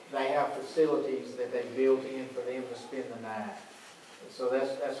 they have facilities that they built in for them to spend the night. And so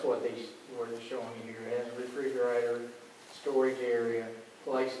that's what we're showing you here. It has a refrigerator, storage area,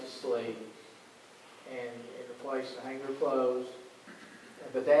 place to sleep, and a place to hang their clothes.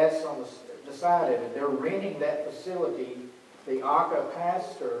 But that's on the side of it. They're renting that facility. The Aka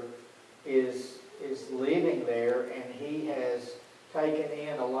pastor is living there, and he has taken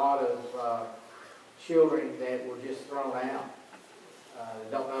in a lot of children that were just thrown out.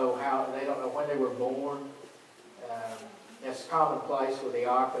 They don't know when they were born. That's commonplace with the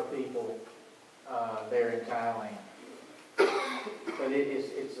Aka people there in Thailand. But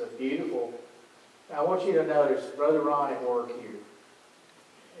it's a beautiful. I want you to notice Brother Ron at work here.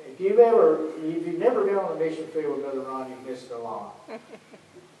 If you've never been on the mission field with Brother Ron, you've missed a lot.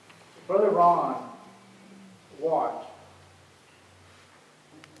 Brother Ron, watch.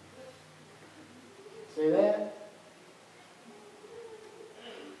 See that?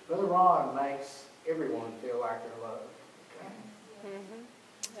 Brother Ron makes everyone feel like they're loved. Okay? Mm-hmm.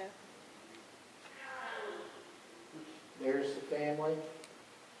 Yeah. There's the family.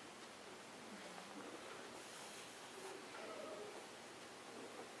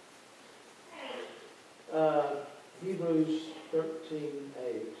 Hebrews 13:8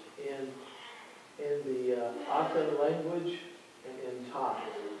 in the Aka language and in Thai.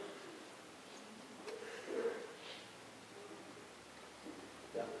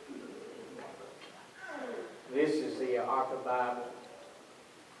 Yeah. This is the Aka Bible.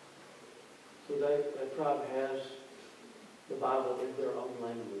 So that tribe has the Bible in their own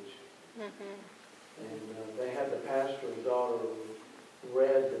language. Mm-hmm. And they had the pastor's daughter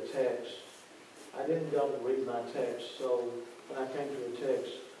read the text. I didn't be able to read my text, so when I came to the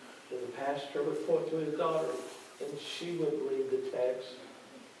text, the pastor would point to his daughter, and she would read the text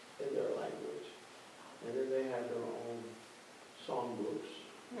in their language. And then they had their own songbooks.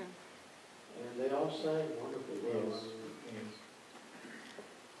 Mm. And they all sang wonderfully well.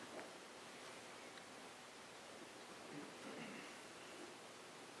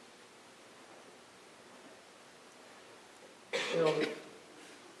 Yes. You know,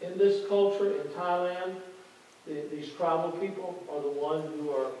 in this culture, in Thailand, these tribal people are the ones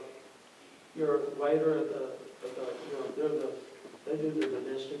who are your waiter at the they do the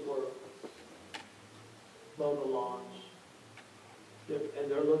domestic work, mow the lawns,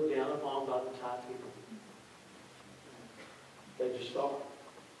 and they're looked down upon by the Thai people. They just are.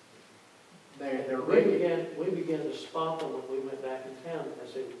 We began to spot them when we went back in town. I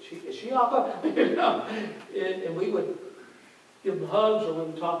said, "Is she Aka?" You know, and we would give them hugs or we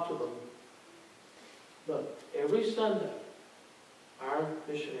would talk to them. But every Sunday, our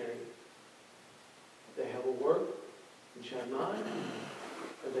missionary, they have a work in Chiang Mai,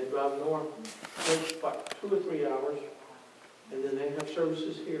 and they drive north, takes about 2 or 3 hours, and then they have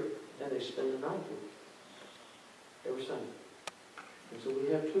services here, and they spend the night here every Sunday. And so we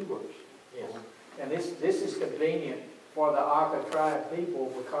have 2 works. Yes. And this is convenient for the Aka tribe people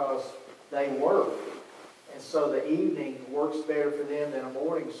because they work. And so the evening works better for them than a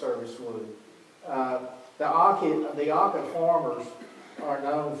morning service would. The Aka farmers are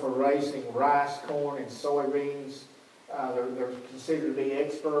known for raising rice, corn, and soybeans. They're considered to be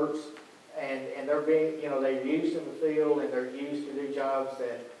experts, and they're used in the field, and they're used to do jobs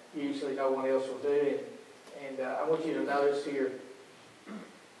that usually no one else will do. And I want you to notice here,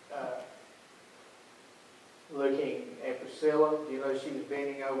 looking at Priscilla, do you know she was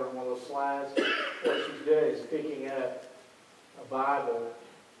bending over on one of those slides? What she's doing is picking up a Bible,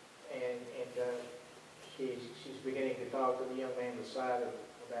 and she's beginning to talk to the young man beside her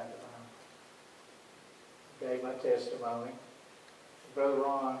about the Bible. Gave my testimony. Brother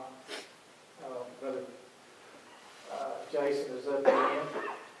Ron, Brother Jason is up again,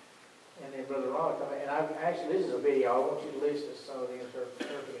 and then Brother Ron come in. And actually, this is a video. I want you to listen to some of the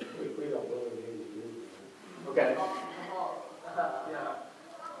interpreting. We don't really need to do Okay. Yeah.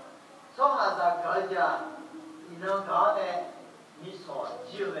 So as a God, God, Miss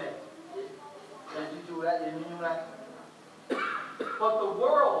Jive, What the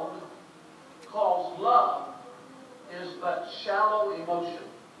world calls love is but shallow emotion.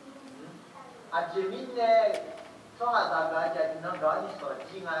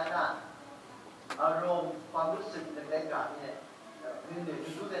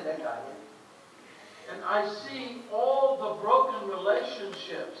 And I see all the broken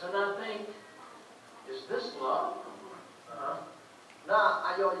relationships, and I think, is this love?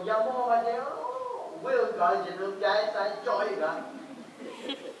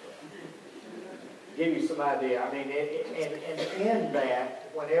 Give you some idea. I mean, and in that,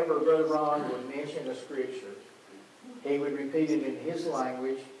 whenever Brother Ron would mention a scripture, he would repeat it in his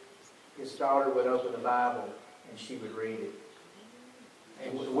language. His daughter would open the Bible and she would read it.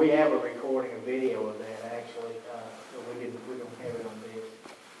 And we have a recording, a video of that actually. But we don't have it on this.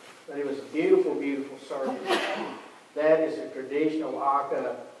 But it was a beautiful, beautiful service. That is a traditional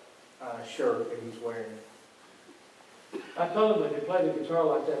Aka shirt that he's wearing. I told him if he played the guitar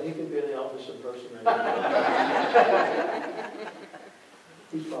like that, he could be an Elvis impersonator.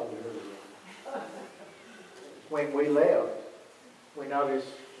 He's probably heard of it. When we left, we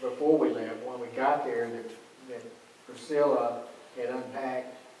noticed before we left, when we got there, that Priscilla had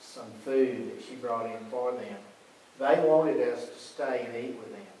unpacked some food that she brought in for them. They wanted us to stay and eat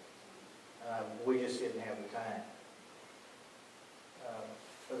with them. We just didn't have the time.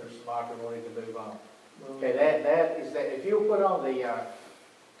 Brother Sumatra wanted to move on. Okay, that is that. If you'll put on the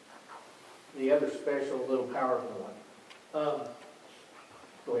other special little PowerPoint.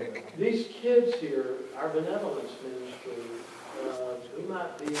 Go ahead. These kids here, our benevolence ministry, we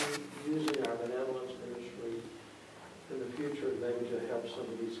might be using our benevolence ministry in the future maybe to help some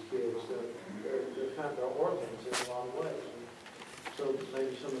of these kids. They're kind of orphans in a lot of ways. So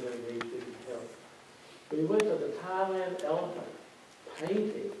maybe some of them need help. We went to the Thailand elephant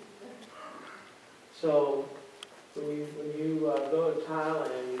painting. So when you go to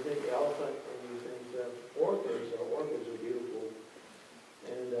Thailand, you think elephant and you think orchids. Orchids are beautiful.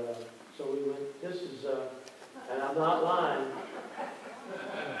 And so we went, this is, and I'm not lying,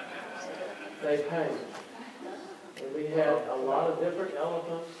 they paint. And we had a lot of different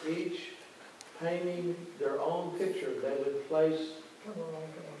elephants, each painting their own picture. They would place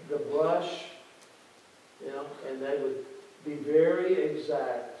the brush, and they would be very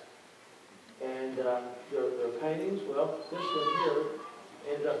exact. And their paintings, well, this one here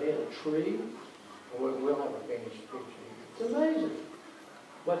ended up being a tree. We'll have a finished picture. It's amazing.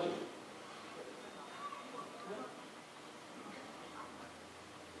 Watch it.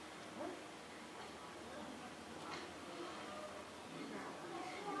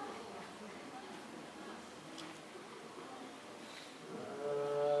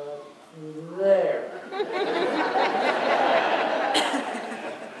 There.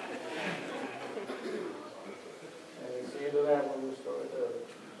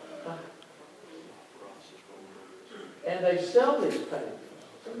 And they sell these paintings.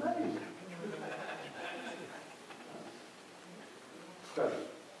 It's amazing.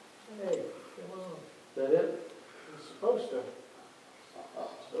 Hey, come on. Is that it? It's supposed to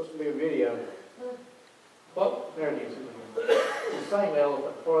be a video. What? There it is. The same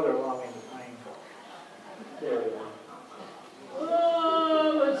elephant farther along in the painting. There we go.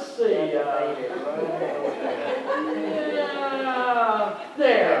 Let's see. Yeah,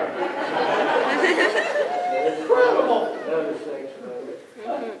 there. Incredible. Another section of it.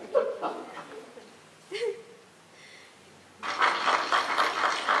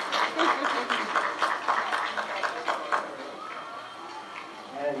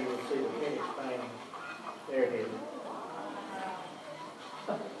 Now you will see the finished painting. There it is.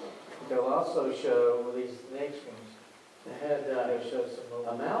 They'll also show these next ones. They had They'll show some a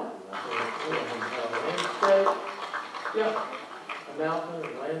more. mountain. Landscape. Yeah. A mountain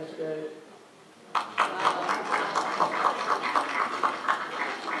and landscape.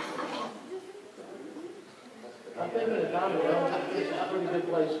 I think in the time of elephants, it's a pretty good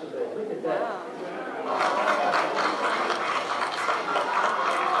place to be. Look at that.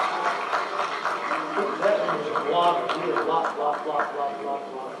 That one was a block. Block.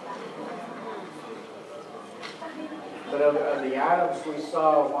 But of the items we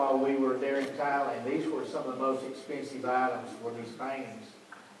saw while we were there in Thailand, these were some of the most expensive items were these paintings.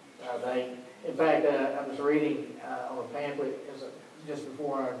 In fact, I was reading on a pamphlet just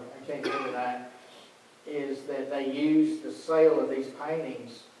before I came here tonight, is that they used the sale of these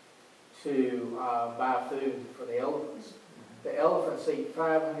paintings to buy food for the elephants. The elephants eat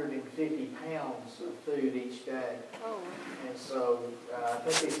 550 pounds of food each day. Oh. And so I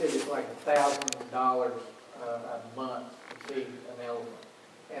think they said it's like $1,000 a month to feed an elephant.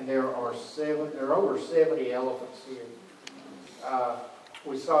 And and there are over 70 elephants here.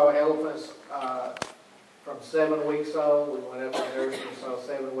 We saw elephants from 7 weeks old. We went up to the nursery and saw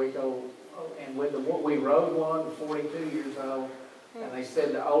 7-week-old. And we rode one, 42 years old. And they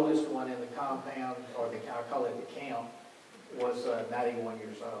said the oldest one in the compound, or I call it the camp, was 91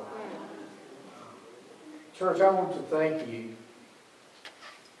 years old. Church, I want to thank you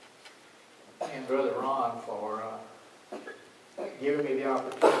and Brother Ron for giving me the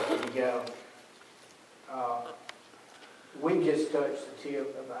opportunity to go. We just touched the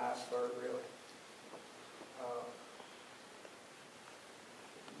tip of the iceberg, really.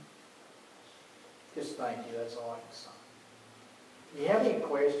 Just thank you, that's all I can say. Do you have any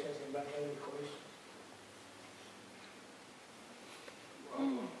questions? Anybody have any questions?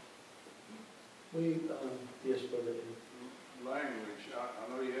 Yes, Brother. Language,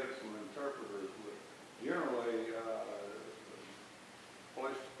 I know you had some interpreters, but generally,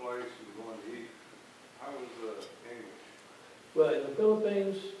 place to place and going to eat, how was English? Well, in the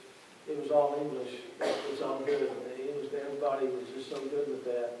Philippines, it was all English. It was all good. Everybody was just so good with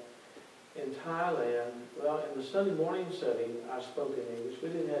that. In Thailand, well, in the Sunday morning setting, I spoke in English. We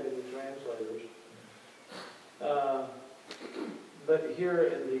didn't have any translators. But here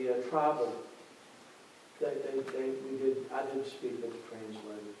in the tribal, I did speak with the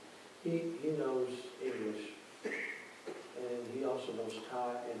translator. He knows English, and he also knows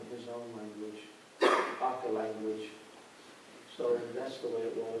Thai and his own language, Aka language. So that's the way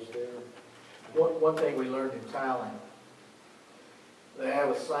it was there. One thing we learned in Thailand, they have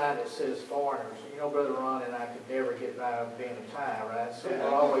a sign that says foreigners. You know, Brother Ron and I could never get by being a Thai, right? So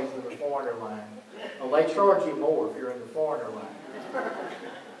we're always in the foreigner line. Well, they charge you more if you're in the foreigner line.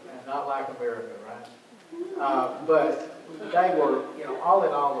 Not like America, right? But they were, all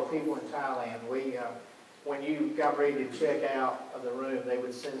in all, the people in Thailand, when you got ready to check out of the room, they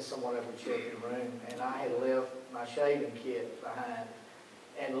would send someone up and check your room. And I had left my shaving kit behind.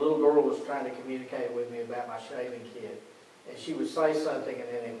 And the little girl was trying to communicate with me about my shaving kit. And she would say something, and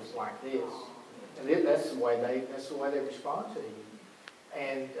then it was like this. And that's the way they respond to you.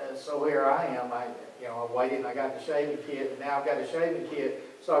 And so here I am. I waited, and I got the shaving kit, and now I've got a shaving kit.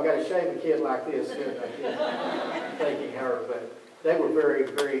 So I've got a shaving kit like this, thanking her. But they were very,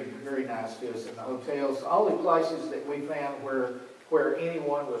 very, very nice to us in the hotels. The only places that we found where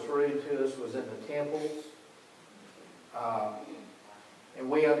anyone was rude to us was in the temples. And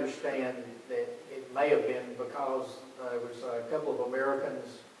we understand that it may have been because there was a couple of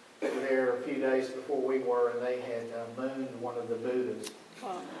Americans there a few days before we were, and they had mooned one of the Buddhas.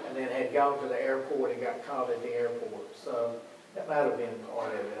 And then had gone to the airport and got caught at the airport. So that might have been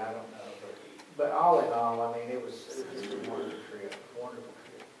part of it, I don't know. But all in all, I mean, it was just a wonderful trip, wonderful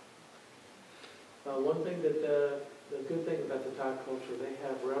trip. One thing that, the good thing about the Thai culture, they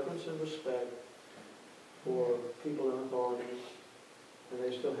have reverence and respect for people in authority, and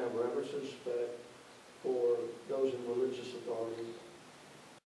they still have reverence and respect for those in religious authority.